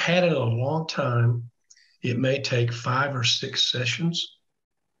you had it a long time, it may take 5 or 6 sessions.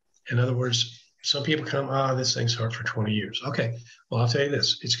 In other words, some people come, this thing's hurt for 20 years. Okay, well, I'll tell you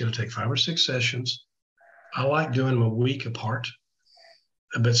this. It's going to take 5 or 6 sessions. I like doing them a week apart.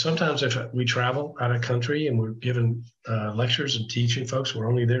 But sometimes if we travel out of country and we're giving lectures and teaching folks, we're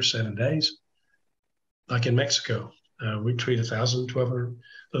only there 7 days. Like in Mexico, we treat 1,000, 1,200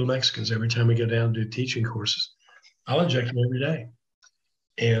 little Mexicans every time we go down and do teaching courses. I'll inject them every day,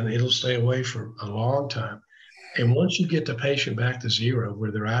 and it'll stay away for a long time. And once you get the patient back to zero,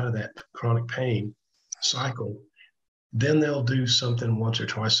 where they're out of that chronic pain cycle, then they'll do something once or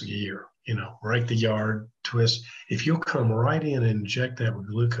twice a year, rake the yard, twist. If you'll come right in and inject that with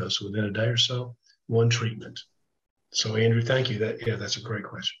glucose within a day or so, one treatment. So Andrew, thank you. That's a great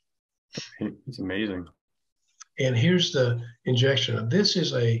question. It's amazing. And here's the injection. This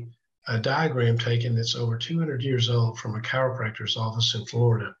is a diagram taken that's over 200 years old from a chiropractor's office in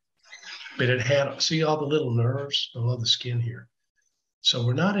Florida. But it had, see all the little nerves below the skin here. So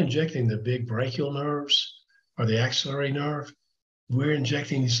we're not injecting the big brachial nerves or the axillary nerve. We're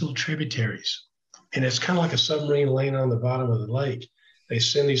injecting these little tributaries. And it's kind of like a submarine laying on the bottom of the lake. They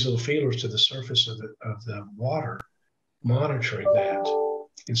send these little feelers to the surface of the water, monitoring that.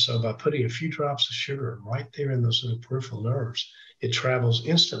 And so by putting a few drops of sugar right there in those little peripheral nerves, it travels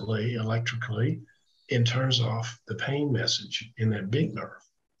instantly electrically and turns off the pain message in that big nerve.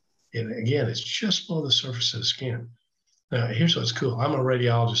 And again, it's just below the surface of the skin. Now, here's what's cool. I'm a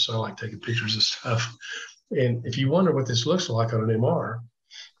radiologist, so I like taking pictures of stuff. And if you wonder what this looks like on an MR,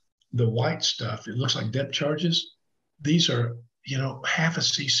 the white stuff, it looks like depth charges. These are, half a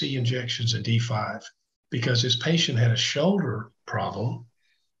cc injections of D5 because this patient had a shoulder problem.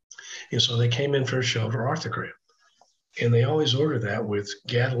 And so they came in for a shoulder arthrogram. And they always order that with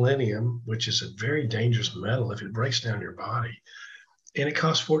gadolinium, which is a very dangerous metal if it breaks down your body. And it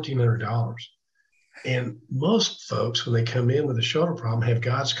costs $1,400. And most folks, when they come in with a shoulder problem, have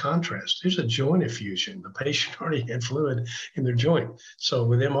God's contrast. There's a joint effusion. The patient already had fluid in their joint. So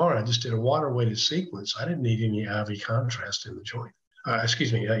with MR, I just did a water-weighted sequence. I didn't need any IV contrast in the joint.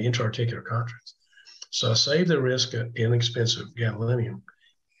 Intra-articular contrast. So I saved the risk of inexpensive gadolinium.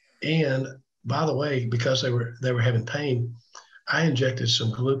 And by the way, because they were having pain, I injected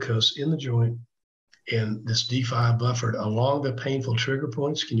some glucose in the joint, and this D5 buffered along the painful trigger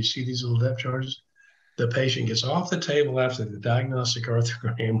points. Can you see these little depth charges? The patient gets off the table after the diagnostic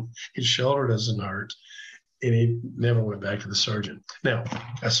arthrogram. His shoulder doesn't hurt, and he never went back to the surgeon. Now,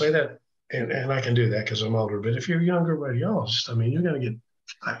 I say that, and I can do that because I'm older, but if you're a younger radiologist, you're going to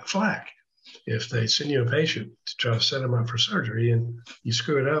get flack if they send you a patient to try to set them up for surgery and you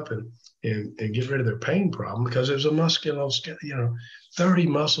screw it up and get rid of their pain problem because there's a musculoskeletal, 30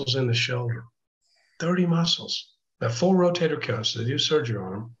 muscles in the shoulder, 30 muscles. Now, 4 rotator cuffs, they do surgery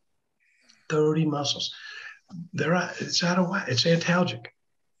on them, 30 muscles. It's out of whack. It's antalgic.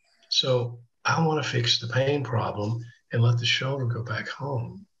 So I want to fix the pain problem and let the shoulder go back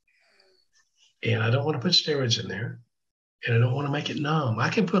home. And I don't want to put steroids in there. And I don't want to make it numb. I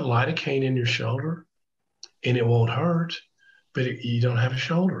can put lidocaine in your shoulder and it won't hurt, but you don't have a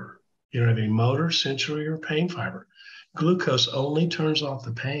shoulder. You don't have any motor, sensory, or pain fiber. Glucose only turns off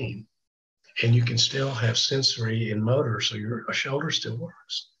the pain, and you can still have sensory and motor, so your shoulder still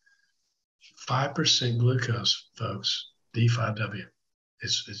works. 5% glucose, folks, D5W.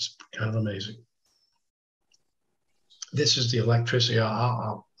 It's kind of amazing. This is the electricity.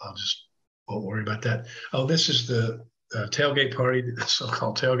 I'll just won't worry about that. Oh, this is the tailgate party, the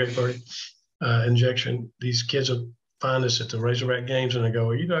so-called tailgate party injection. These kids will find us at the Razorback games, and I go,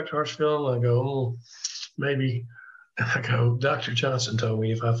 "Are you Dr. Harshfield?" And I go, "Oh, maybe." And I go, "Dr. Johnson told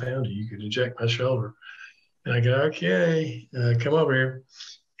me if I found you, you could inject my shoulder." And I go, "Okay, come over here."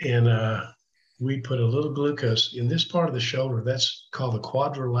 And we put a little glucose in this part of the shoulder. That's called the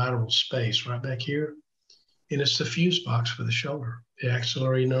quadrilateral space right back here. And it's the fuse box for the shoulder. The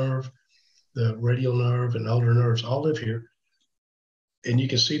axillary nerve, the radial nerve, and ulnar nerves all live here. And you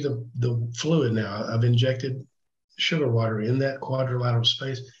can see the fluid now. I've injected sugar water in that quadrilateral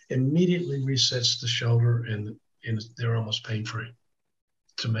space, immediately resets the shoulder, and they're almost pain-free.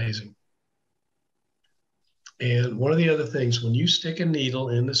 It's amazing. And one of the other things, when you stick a needle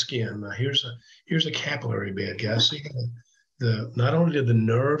in the skin, now here's a capillary bed, guys. See, not only do the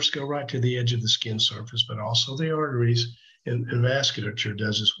nerves go right to the edge of the skin surface, but also the arteries and vasculature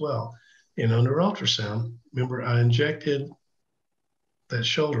does as well. And under ultrasound, remember, I injected that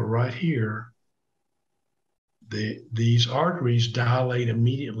shoulder right here. These arteries dilate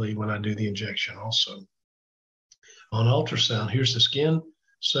immediately when I do the injection also. On ultrasound, here's the skin,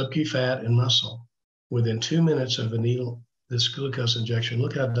 subcu fat, and muscle. Within 2 minutes of a needle, this glucose injection,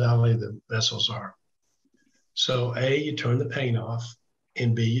 look how dilated the vessels are. So A, you turn the pain off,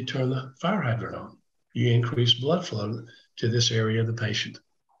 and B, you turn the fire hydrant on. You increase blood flow to this area of the patient.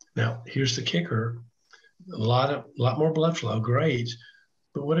 Now, here's the kicker. A lot more blood flow, great,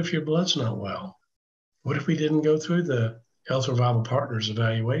 but what if your blood's not well? What if we didn't go through the Health Revival Partners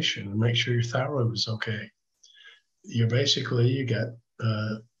evaluation and make sure your thyroid was okay? You got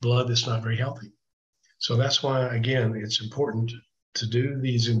blood that's not very healthy. So that's why, again, it's important to do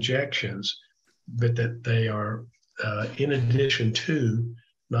these injections, but that they are in addition to,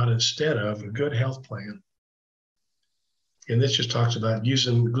 not instead of, a good health plan. And this just talks about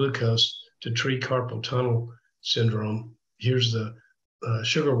using glucose to treat carpal tunnel syndrome. Here's the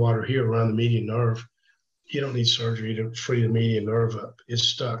sugar water here around the median nerve. You don't need surgery to free the median nerve up. It's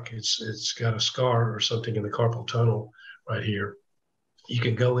stuck. It's got a scar or something in the carpal tunnel right here. You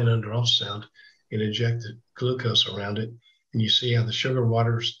can go in under ultrasound and inject the glucose around it, and you see how the sugar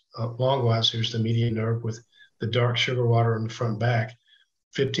water's longwise. Here's the median nerve with the dark sugar water on the front back.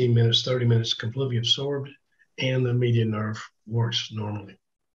 15 minutes, 30 minutes, completely absorbed, and the median nerve works normally.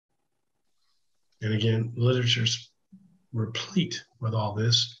 And again, literature's replete with all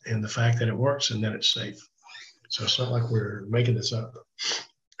this and the fact that it works and that it's safe. So it's not like we're making this up.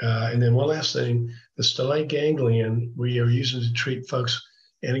 And then one last thing, the stellate ganglion we are using to treat folks.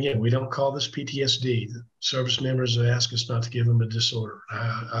 And again, we don't call this PTSD. The service members ask us not to give them a disorder.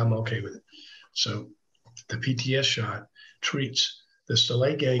 I'm okay with it. So the PTS shot treats the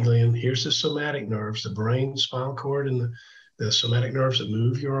stellate ganglion. Here's the somatic nerves, the brain, spinal cord, and the somatic nerves that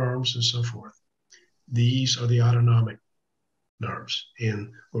move your arms and so forth. These are the autonomic nerves.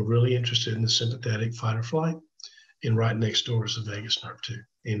 And we're really interested in the sympathetic fight or flight. And right next door is the vagus nerve too.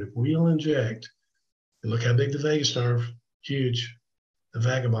 And if we'll inject, and look how big the vagus nerve, huge, the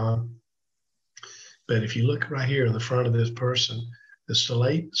vagabond. But if you look right here in the front of this person, the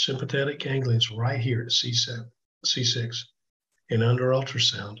stellate sympathetic ganglion's right here at C7, C6. And under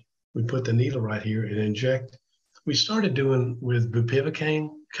ultrasound, we put the needle right here and inject. We started doing with bupivacaine,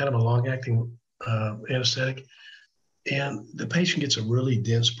 kind of a long-acting anesthetic. And the patient gets a really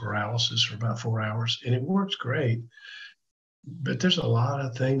dense paralysis for about 4 hours, and it works great. But there's a lot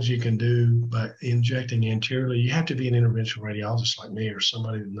of things you can do by injecting anteriorly. You have to be an interventional radiologist like me or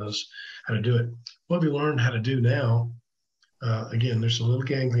somebody that knows how to do it. What we learned how to do now, again, there's a little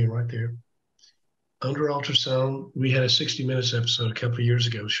ganglion right there. Under ultrasound, we had a 60 Minutes episode a couple of years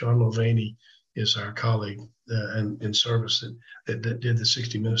ago. Sean Mulvaney is our colleague in service that did the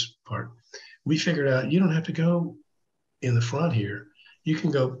 60 Minutes part. We figured out you don't have to go in the front here. You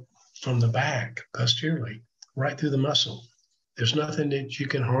can go from the back posteriorly right through the muscle. There's nothing that you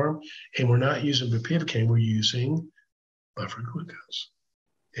can harm, and we're not using bupivacaine. We're using buffer glucose,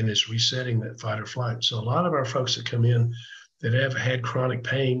 and it's resetting that fight or flight. So a lot of our folks that come in that have had chronic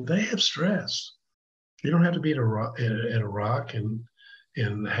pain, they have stress. You don't have to be at a rock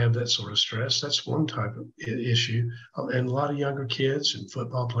and have that sort of stress. That's one type of issue. And a lot of younger kids and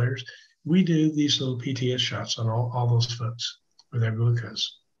football players, we do these little PTS shots on all those folks with our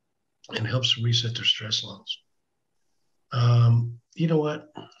glucose, and helps reset their stress levels. You know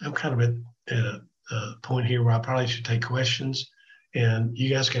what? I'm kind of at a point here where I probably should take questions, and you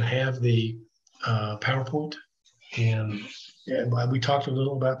guys can have the PowerPoint. And we talked a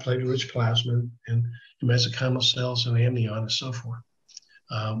little about platelet-rich plasma and mesenchymal cells and amnion and so forth.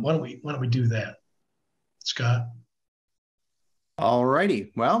 Why don't we do that, Scott? All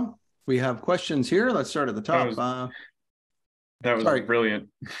righty. Well, we have questions here. Let's start at the top. That was brilliant.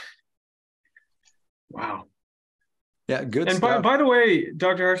 Wow. Yeah, good and stuff. by the way,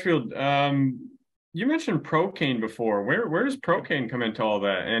 Dr. Harshfield, you mentioned Procaine before. Where does Procaine come into all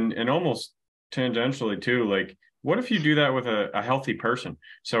that? And almost tangentially too, like what if you do that with a healthy person?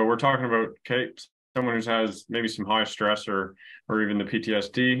 So we're talking about, okay, someone who has maybe some high stress or even the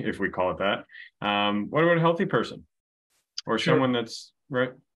PTSD, if we call it that. What about a healthy person? Or Sure. someone that's right?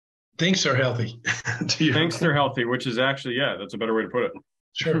 Thinks they're healthy. Thinks they're healthy, which is actually, yeah, that's a better way to put it.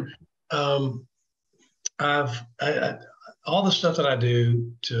 Sure. All the stuff that I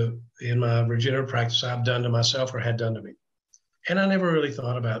do in my regenerative practice, I've done to myself or had done to me. And I never really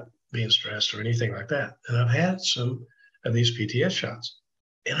thought about being stressed or anything like that. And I've had some of these PTS shots.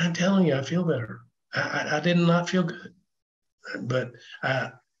 And I'm telling you, I feel better. I did not feel good. But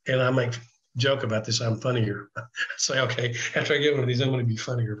and I make joke about this, I'm funnier. I say, okay, after I get one of these, I'm going to be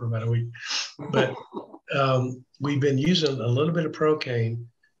funnier for about a week. But we've been using a little bit of Procaine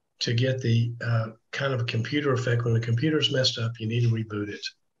to get the kind of a computer effect. When the computer's messed up, you need to reboot it.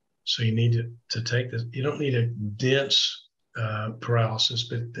 So you need to take this. You don't need a dense paralysis,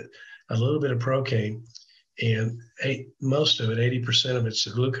 but a little bit of Procaine, and most of it, 80% of it's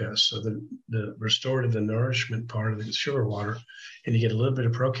the glucose. So the restorative, the nourishment part of the sugar water, and you get a little bit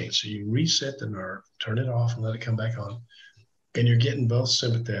of Procaine. So you reset the nerve, turn it off, and let it come back on. And you're getting both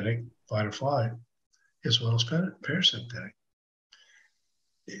sympathetic, fight or flight, as well as parasympathetic.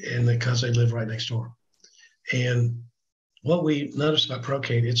 And because they live right next door. And what we noticed about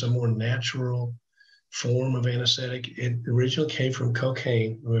Procaine, it's a more natural form of anesthetic. It originally came from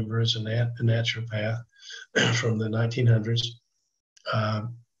cocaine, remember, as a naturopath from the 1900s.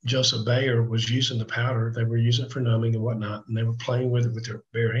 Joseph Bayer was using the powder. They were using it for numbing and whatnot, and they were playing with it with their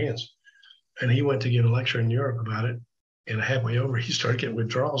bare hands. And he went to give a lecture in Europe about it, and halfway over, he started getting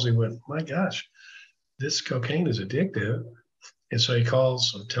withdrawals. He went, my gosh, this cocaine is addictive. And so he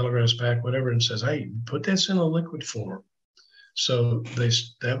calls or telegraphs back, whatever, and says, hey, put this in a liquid form. So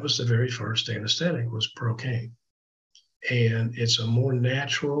that was the very first anesthetic, was Procaine. And it's a more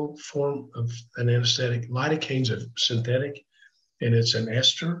natural form of an anesthetic. Lidocaine's a synthetic, and it's an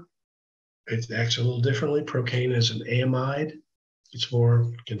ester. It acts a little differently. Procaine is an amide. It's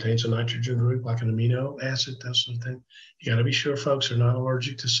more, contains a nitrogen group, like an amino acid, that sort of thing. You got to be sure folks are not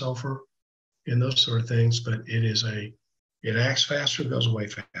allergic to sulfur and those sort of things, but it acts faster, goes away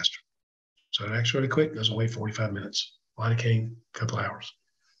faster. So it acts really quick, goes away 45 minutes. Lidocaine, a couple hours.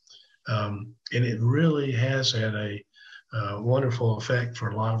 And it really has had a wonderful effect for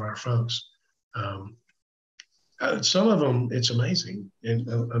a lot of our folks. Some of them, it's amazing. And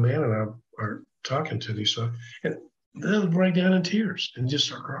a man and I are talking to these folks, and they'll break down in tears and just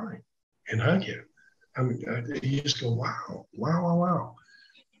start crying and hug you. I mean, you just go, wow, wow, wow,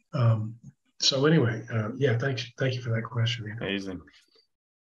 wow. So anyway, yeah, thank you for that question, Andrew. Amazing.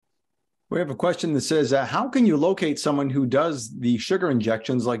 We have a question that says, how can you locate someone who does the sugar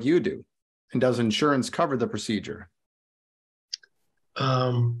injections like you do? And does insurance cover the procedure?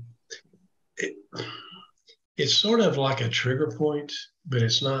 It's sort of like a trigger point, but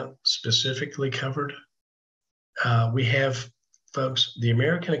it's not specifically covered. We have folks, the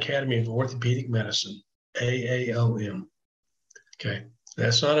American Academy of Orthopedic Medicine, AAOM. Okay,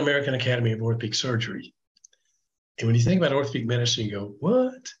 that's not American Academy of Orthopedic Surgery. And when you think about orthopedic medicine, you go,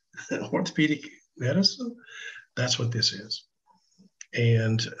 what? Orthopedic medicine? That's what this is.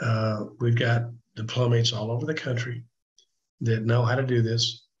 And we've got diplomates all over the country that know how to do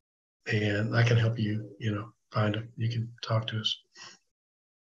this. And I can help you, find them. You can talk to us.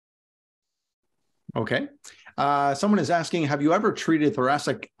 Okay. Someone is asking, have you ever treated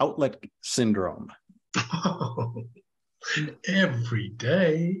thoracic outlet syndrome? Every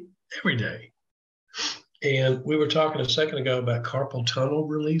day. And we were talking a second ago about carpal tunnel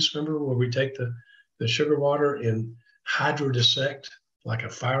release. Remember where we take the sugar water and hydrodissect like a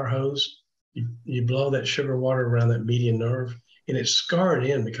fire hose? You blow that sugar water around that median nerve, and it's scarred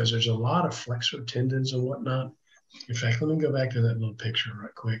in because there's a lot of flexor tendons and whatnot. In fact, let me go back to that little picture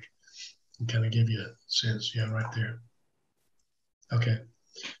right quick and kind of give you a sense. Yeah, right there. Okay.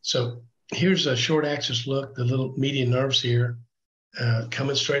 So here's a short axis look, the little median nerves here.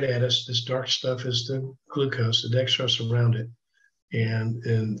 Coming straight at us. This dark stuff is the glucose, the dextrose around it. And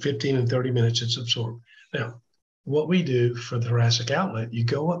in 15 and 30 minutes, it's absorbed. Now, what we do for the thoracic outlet, you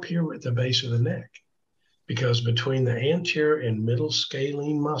go up here at the base of the neck, because between the anterior and middle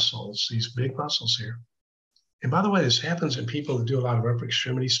scalene muscles, these big muscles here, and by the way, this happens in people that do a lot of upper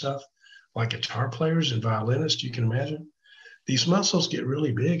extremity stuff, like guitar players and violinists, you can imagine. These muscles get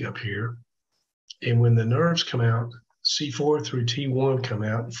really big up here. And when the nerves come out, C4 through T1 come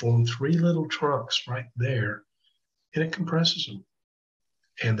out and form three little trunks right there, and it compresses them.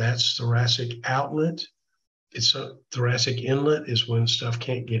 And that's thoracic outlet it's a thoracic inlet is when stuff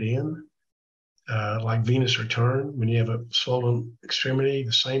can't get in, like venous return. When you have a swollen extremity,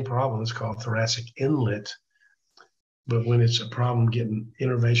 the same problem is called thoracic inlet. But when it's a problem getting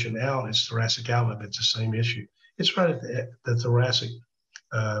innervation out, it's thoracic outlet. It's the same issue. It's right at the thoracic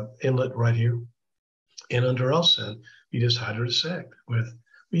inlet right here. And under ulcin, you just hydrodissect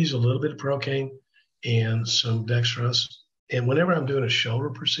we use a little bit of procaine and some dextrose. And whenever I'm doing a shoulder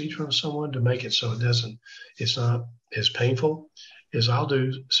procedure on someone to make it so it's not as painful, is I'll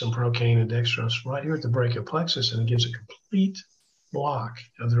do some procaine and dextrose right here at the brachial plexus, and it gives a complete block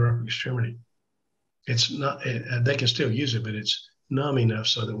of their upper extremity. It's not, they can still use it, but it's numb enough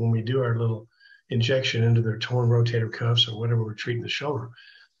so that when we do our little injection into their torn rotator cuffs or whatever we're treating the shoulder,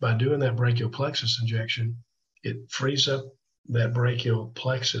 by doing that brachial plexus injection, it frees up that brachial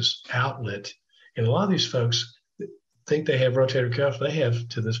plexus outlet. And a lot of these folks think they have rotator cuff. They have,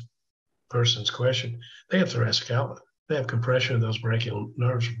 to this person's question, they have thoracic outlet. They have compression of those brachial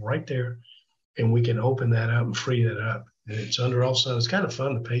nerves right there, and we can open that up and free that up. And it's under ulcer. It's kind of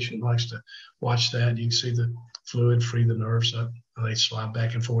fun. The patient likes to watch that. You can see the fluid free the nerves up, and they slide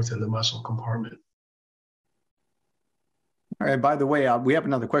back and forth in the muscle compartment. All right. By the way, we have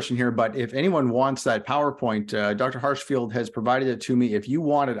another question here, but if anyone wants that PowerPoint, Dr. Harshfield has provided it to me. If you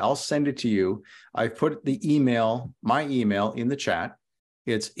want it, I'll send it to you. I've put my email in the chat.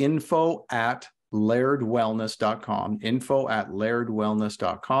 It's info@lairdwellness.com,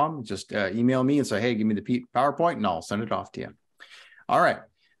 info@lairdwellness.com. Just email me and say, hey, give me the PowerPoint, and I'll send it off to you. All right.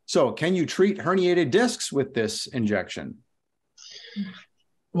 So can you treat herniated discs with this injection?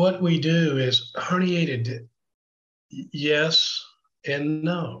 What we do is herniated, yes and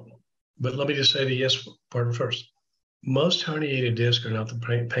no. But let me just say the yes part first. Most herniated discs are not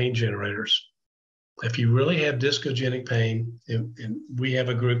the pain generators. If you really have discogenic pain, and we have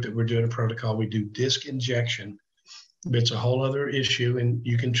a group that we're doing a protocol, we do disc injection. It's a whole other issue, and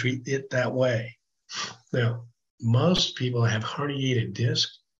you can treat it that way. Now, most people have herniated disc.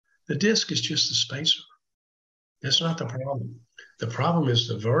 The disc is just the spacer. That's not the problem. The problem is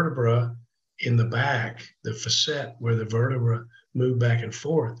the vertebra in the back, the facet where the vertebra move back and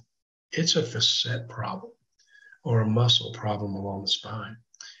forth. It's a facet problem or a muscle problem along the spine.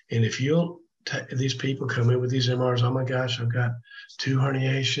 And if these people come in with these MRs, oh my gosh, I've got 2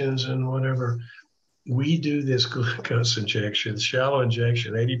 herniations and whatever. We do this glucose injection, shallow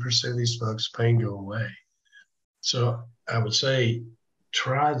injection, 80% of these folks' pain go away. So I would say,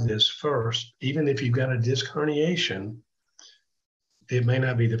 try this first. Even if you've got a disc herniation, it may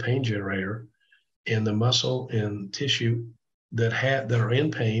not be the pain generator, and the muscle and tissue that are in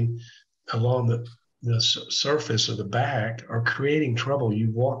pain along the surface of the back are creating trouble.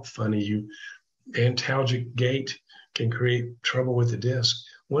 You walk funny, antalgic gait can create trouble with the disc.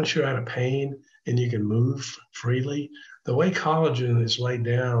 Once you're out of pain and you can move freely, the way collagen is laid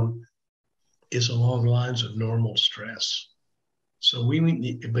down is along the lines of normal stress. So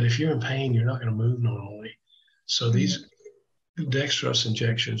but if you're in pain, you're not going to move normally. So these dextrose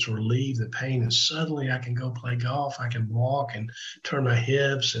injections relieve the pain, and suddenly I can go play golf, I can walk and turn my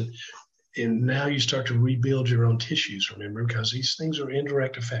hips, and now you start to rebuild your own tissues, remember, because these things are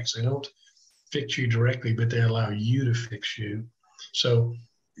indirect effects. They don't fix you directly, but they allow you to fix you. So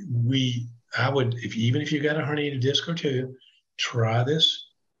I would, even if you got a herniated disc or 2, try this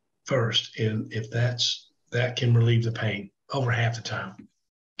first, and if that can relieve the pain over half the time,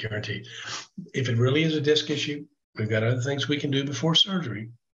 guaranteed. If it really is a disc issue, we've got other things we can do before surgery,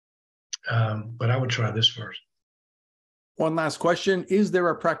 but I would try this first. One last question. Is there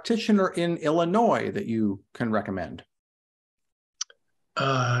a practitioner in Illinois that you can recommend?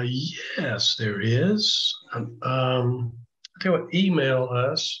 Yes, there is. I'll tell you what, email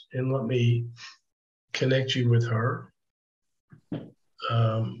us and let me connect you with her.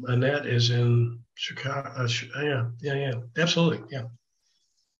 Annette is in Chicago. Yeah, absolutely. Yeah.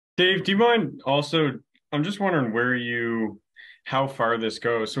 Dave, do you mind also, I'm just wondering how far this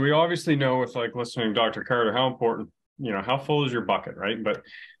goes. So we obviously know with listening to Dr. Carter, how important, how full is your bucket, right? But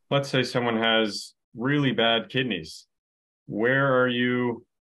let's say someone has really bad kidneys. Where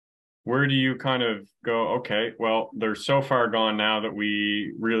do you kind of go, okay, well, they're so far gone now that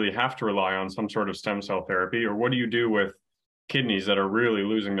we really have to rely on some sort of stem cell therapy? Or what do you do with kidneys that are really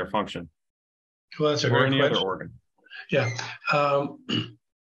losing their function? Well, that's a great question. Or any other organ? Yeah.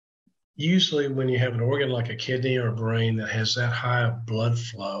 Usually when you have an organ like a kidney or a brain that has that high of blood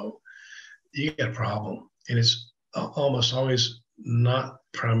flow, you get a problem. And it's almost always not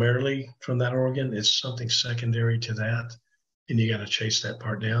primarily from that organ. It's something secondary to that. And you got to chase that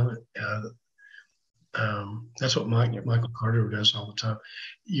part down. That's what Michael Carter does all the time.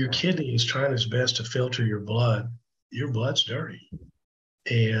 Your kidney is trying its best to filter your blood. Your blood's dirty.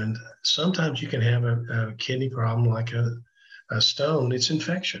 And sometimes you can have a kidney problem like a stone. It's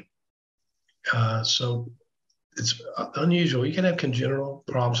infection. So it's unusual. You can have congenital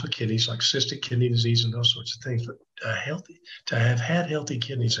problems with kidneys like cystic kidney disease and those sorts of things, but to have had healthy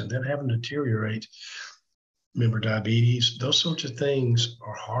kidneys and then have them deteriorate, remember diabetes, those sorts of things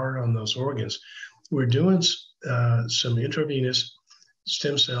are hard on those organs. We're doing some intravenous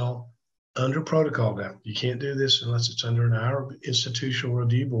stem cell under protocol now. You can't do this unless it's under our institutional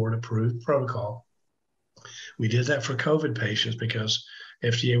review board approved protocol. We did that for COVID patients because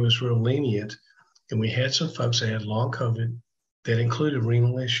FDA was real lenient, and we had some folks that had long COVID that included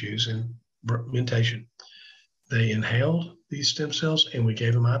renal issues and mentation. They inhaled these stem cells, and we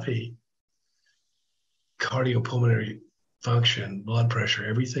gave them IP. Cardiopulmonary function, blood pressure,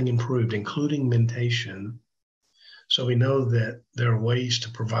 everything improved, including mentation. So we know that there are ways to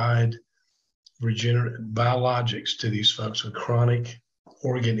provide regenerative biologics to these folks with chronic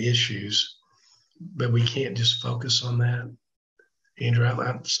organ issues, but we can't just focus on that. Andrew,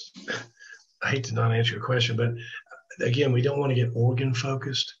 I hate to not answer your question, but again, we don't want to get organ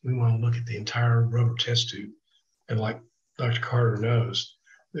focused. We want to look at the entire rubber test tube. And like Dr. Carter knows,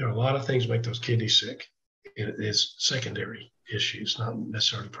 there are a lot of things that make those kidneys sick. It's secondary issues, not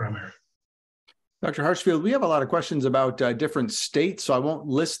necessarily primary. Dr. Harshfield, we have a lot of questions about different states, so I won't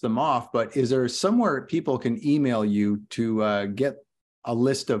list them off, but is there somewhere people can email you to get a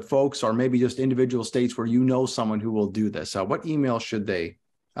list of folks, or maybe just individual states where you know someone who will do this? What email should they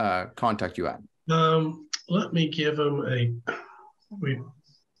contact you at? Let me give them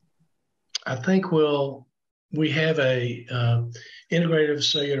I think we have a Integrative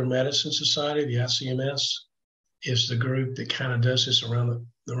Cellular Medicine Society, the ICMS is the group that kind of does this around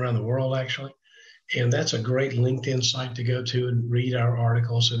the world, actually. And that's a great LinkedIn site to go to and read our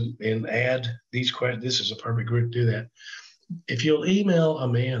articles and add these questions. This is a perfect group to do that. If you'll email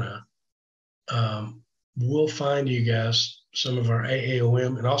Amanda, we'll find you guys some of our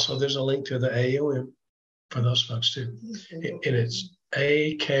AAOM, and also there's a link to the AAOM for those folks too. And it's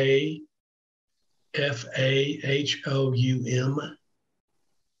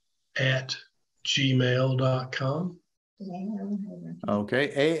akfahom@gmail.com.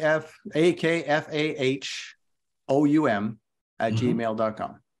 Okay,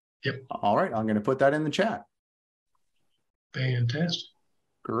 akfahom@gmail.com. Yep. All right, I'm going to put that in the chat. Fantastic.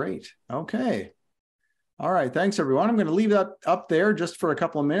 Great. Okay. All right. Thanks, everyone. I'm going to leave that up there just for a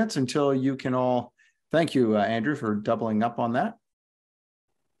couple of minutes until you can all. Thank you, Andrew, for doubling up on that.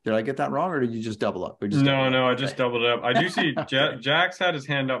 Did I get that wrong, or did you just double up? I just doubled up. I do see Jack's had his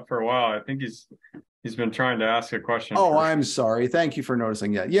hand up for a while. I think he's been trying to ask a question. Oh, I'm sorry. Thank you for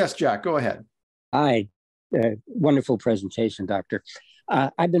noticing that. Yes, Jack, go ahead. Hi. Wonderful presentation, Doctor.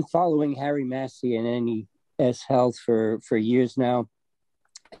 I've been following Harry Massey and NES Health for years now,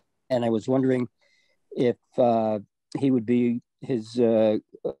 and I was wondering if his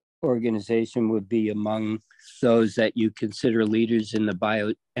organization would be among those that you consider leaders in the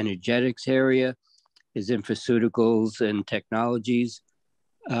bioenergetics area, his infoceuticals and technologies,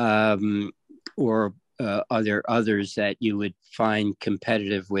 or are there others that you would find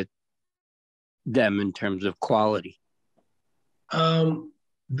competitive with them in terms of quality?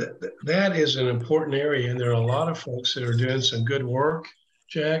 That is an important area, and there are a lot of folks that are doing some good work.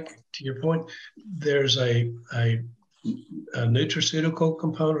 Jack, to your point, there's a nutraceutical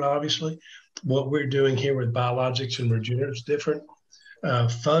component, obviously. What we're doing here with biologics and regenerative is different.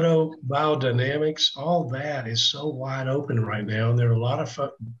 Photobiodynamics, all that is so wide open right now. And there are a lot of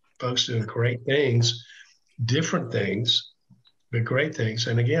folks doing great things, different things, but great things.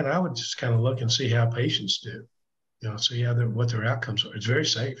 And again, I would just kind of look and see how patients do, see how what their outcomes are. It's very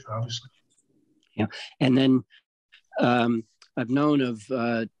safe, obviously. Yeah. And then I've known of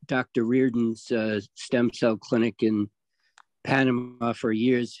Dr. Reardon's stem cell clinic in Panama for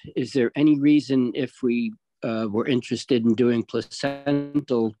years. Is there any reason, if we were interested in doing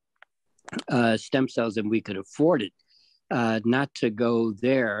placental stem cells and we could afford it, not to go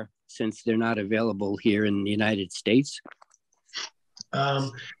there since they're not available here in the United States?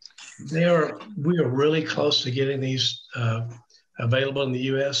 We are really close to getting these available in the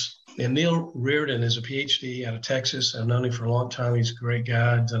U.S. And Neil Reardon is a PhD out of Texas. I've known him for a long time. He's a great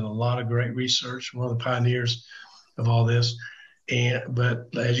guy, done a lot of great research, one of the pioneers of all this. But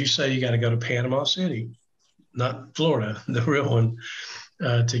as you say, you got to go to Panama City, not Florida, the real one,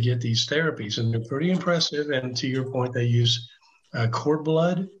 to get these therapies. And they're pretty impressive. And to your point, they use cord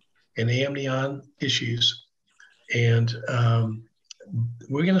blood and amnion tissues. And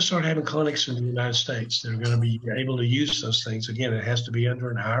we're going to start having clinics in the United States that are going to be able to use those things. Again, it has to be under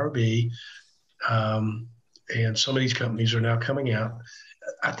an IRB. And some of these companies are now coming out.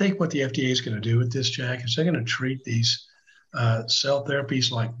 I think what the FDA is going to do with this, Jack, is they're going to treat these cell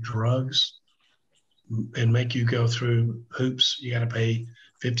therapies like drugs and make you go through hoops. You got to pay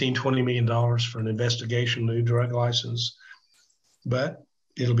 $15-20 million for an investigational new drug license, but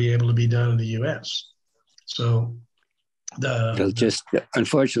it'll be able to be done in the U.S. So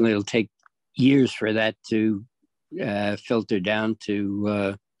unfortunately, it'll take years for that to filter down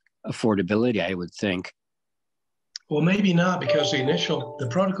to affordability, I would think. Well, maybe not, because the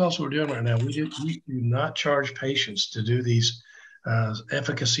protocols we're doing right now, we do not charge patients to do these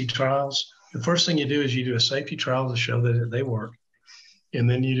efficacy trials. The first thing you do is you do a safety trial to show that they work. And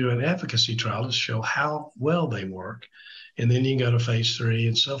then you do an efficacy trial to show how well they work. And then you can go to phase 3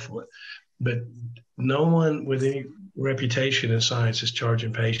 and so forth. But no one with any reputation in science is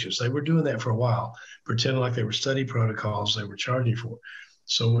charging patients. They were doing that for a while, pretending like they were study protocols they were charging for.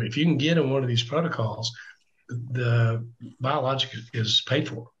 So if you can get in one of these protocols, the biologic is paid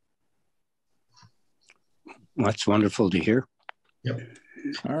for. That's wonderful to hear. Yep.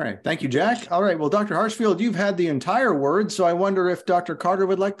 All right. Thank you, Jack. All right. Well, Dr. Harshfield, you've had the entire word, so I wonder if Dr. Carter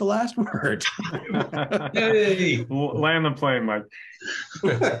would like the last word. Hey, land the plane, Mike.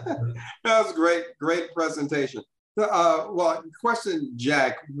 That was great. Great presentation. Well, question,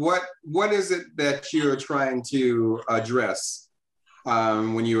 Jack, what is it that you're trying to address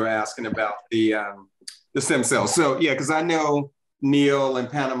when you were asking about the stem cells? So, yeah, because I know Neil in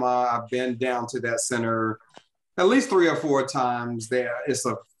Panama, I've been down to that center at least 3 or 4 times. There, it's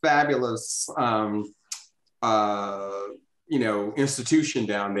a fabulous, institution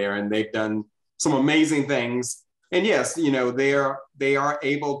down there, and they've done some amazing things. And yes, they are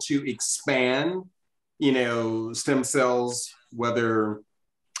able to expand, stem cells, whether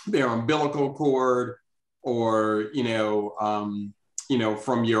they're umbilical cord or,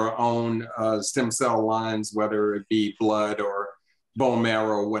 from your own stem cell lines, whether it be blood or bone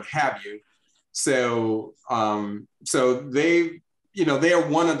marrow, what have you. So, they, they're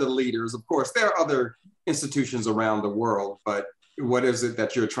one of the leaders. Of course, there are other institutions around the world, but what is it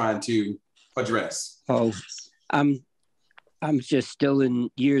that you're trying to address? Oh, I'm just still in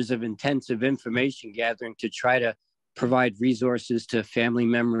years of intensive information gathering to try to provide resources to family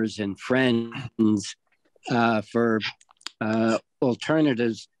members and friends for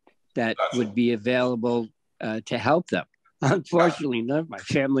alternatives that would be available to help them. Unfortunately, none of my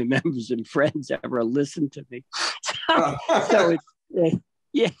family members and friends ever listened to me. So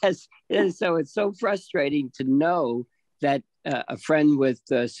it's so frustrating to know that a friend with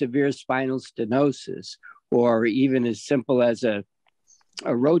severe spinal stenosis, or even as simple as a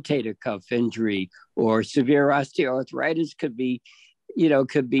rotator cuff injury or severe osteoarthritis could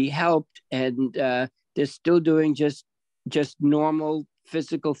be helped, and they're still doing just normal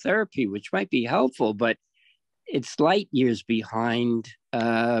physical therapy, which might be helpful, but it's light years behind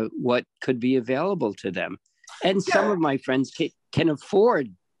what could be available to them. And some of my friends can afford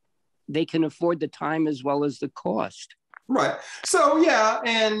the time as well as the cost. Right. So, yeah.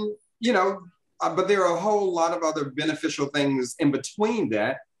 And, but there are a whole lot of other beneficial things in between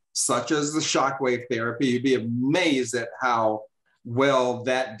that, such as the shockwave therapy. You'd be amazed at how well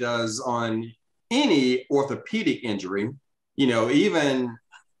that does on any orthopedic injury, even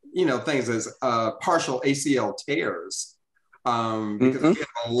things as partial ACL tears, because we have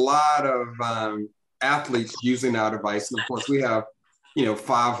a lot of athletes using our device. And of course, we have,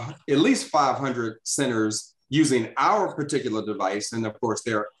 at least 500 centers using our particular device. And of course,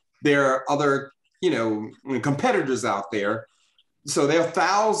 there are other, competitors out there. So there are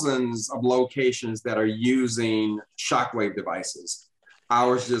thousands of locations that are using shockwave devices.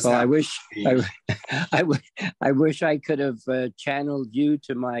 Ours just. Well, I wish I could have channeled you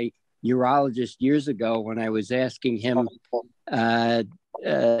to my urologist years ago when I was asking him to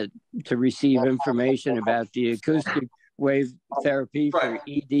receive information about the acoustic wave therapy for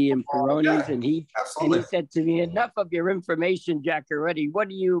ED and Peyronie's, and he said to me, "Enough of your information, Jack, already. What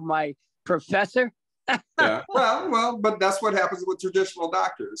are you, my professor?" Yeah. Well, but that's what happens with traditional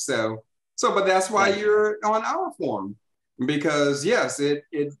doctors. But that's why you're on our form. Because yes, it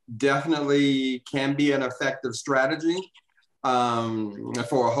definitely can be an effective strategy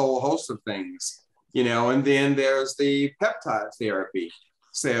for a whole host of things, and then there's the peptide therapy.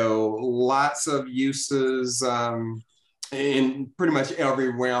 So lots of uses in pretty much every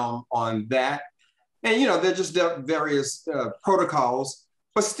realm on that. And, they're just various protocols,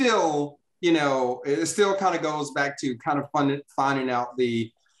 but still, it still kind of goes back to kind of finding out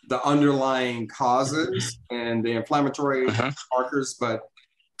the the underlying causes and the inflammatory markers. But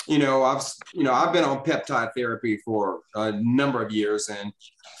I've been on peptide therapy for a number of years and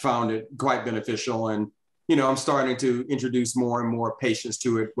found it quite beneficial. And I'm starting to introduce more and more patients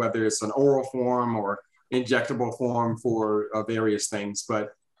to it, whether it's an oral form or injectable form for various things. But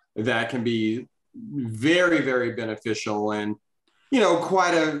that can be very, very beneficial and,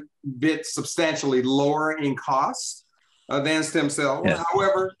 quite a bit substantially lower in cost than stem cells. Yeah.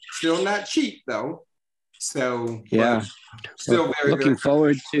 However, still not cheap though. So yeah, still very looking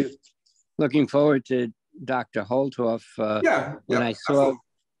forward to Dr. Holthoff. When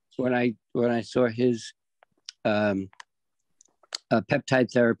I saw his peptide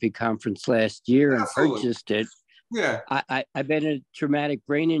therapy conference last year and purchased it. Yeah, I've been in a traumatic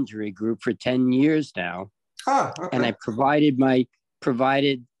brain injury group for 10 years now, okay. And I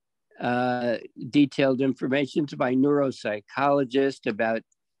provided detailed information to my neuropsychologist about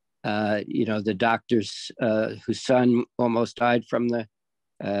the doctors whose son almost died from the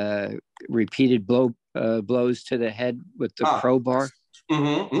repeated blows to the head with the crowbar.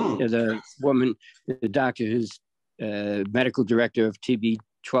 The doctor who's medical director of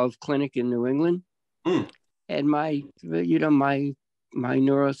TB12 clinic in New England. And my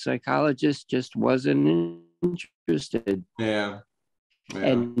neuropsychologist just wasn't interested. Yeah.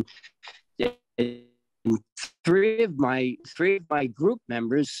 And three of my group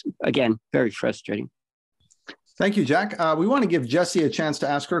members, again, very frustrating. Thank you, Jack. We want to give Jessie a chance to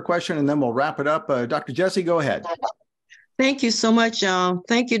ask her a question, and then we'll wrap it up. Dr. Jessie, go ahead. Thank you so much.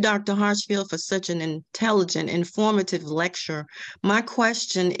 Thank you, Dr. Harshfield, for such an intelligent, informative lecture. My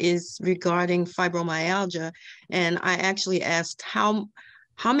question is regarding fibromyalgia, and I actually asked how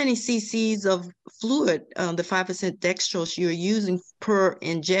many cc's of fluid, the 5% dextrose, you're using per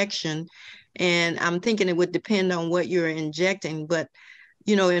injection. And I'm thinking it would depend on what you're injecting, but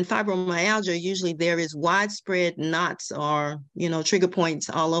in fibromyalgia, usually there is widespread knots or, trigger points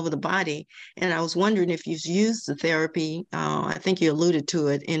all over the body. And I was wondering if you've used the therapy, I think you alluded to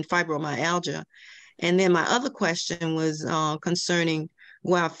it, in fibromyalgia. And then my other question was concerning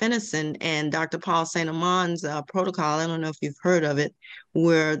guaifenesin and Dr. Paul St. Amand's protocol. I don't know if you've heard of it,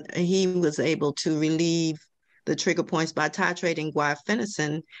 where he was able to relieve the trigger points by titrating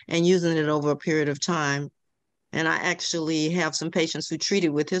guaifenesin and using it over a period of time. And I actually have some patients who treated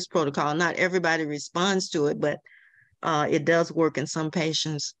with his protocol. Not everybody responds to it, but it does work in some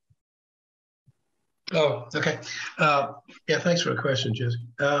patients. Oh, okay. Yeah, thanks for the question, Jesse.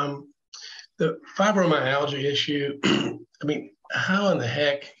 The fibromyalgia issue, I mean, how in the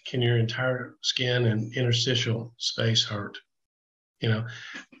heck can your entire skin and interstitial space hurt?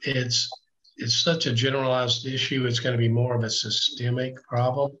 It's such a generalized issue. It's going to be more of a systemic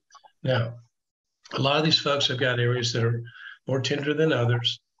problem. Now, a lot of these folks have got areas that are more tender than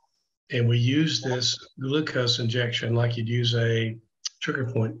others, and we use this glucose injection like you'd use a trigger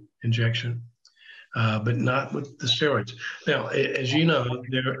point injection, but not with the steroids. Now, as you know,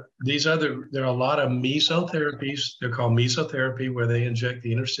 there are a lot of mesotherapies. They're called mesotherapy, where they inject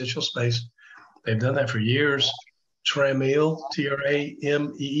the interstitial space. They've done that for years. Trameel,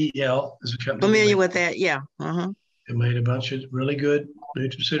 Trameel, is a company. Familiar with that, yeah. It made a bunch of really good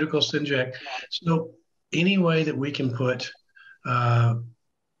nutraceuticals to inject. So any way that we can put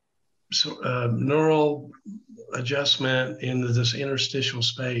neural adjustment into this interstitial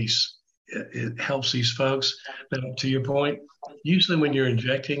space, it helps these folks. Now, to your point, usually when you're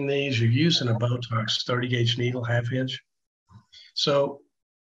injecting these, you're using a Botox 30-gauge needle, 1/2 inch. So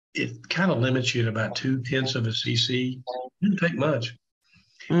it kind of limits you to about 0.2 of a cc. It didn't take much.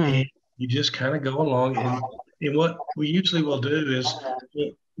 And you just kind of go along. And what we usually will do is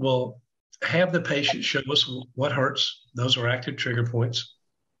we'll have the patient show us what hurts. Those are active trigger points.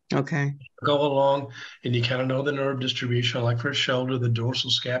 Okay. Go along, and you kind of know the nerve distribution, like for a shoulder, the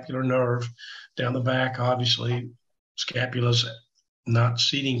dorsal scapular nerve down the back, obviously, scapula's not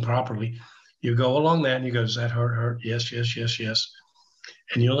seating properly. You go along that, and you go, does that hurt? Yes, yes, yes, yes.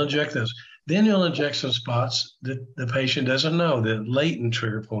 And you'll inject those. Then you'll inject some spots that the patient doesn't know, the latent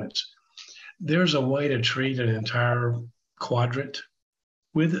trigger points. There's a way to treat an entire quadrant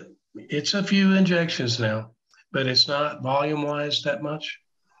with, it's a few injections now, but it's not volume-wise that much.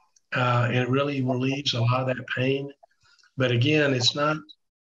 And it really relieves a lot of that pain. But again, it's not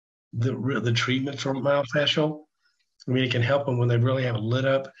the treatment for myofascial. I mean, it can help them when they really have a lit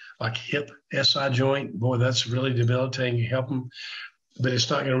up, like hip SI joint. Boy, that's really debilitating. You help them, but it's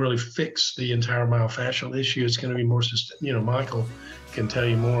not going to really fix the entire myofascial issue. It's going to be more, Michael can tell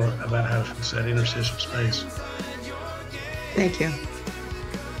you more about how to fix that interstitial space. Thank you.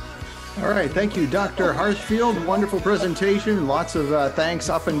 All right, thank you, Dr. Harshfield. Wonderful presentation. Lots of thanks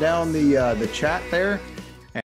up and down the chat there.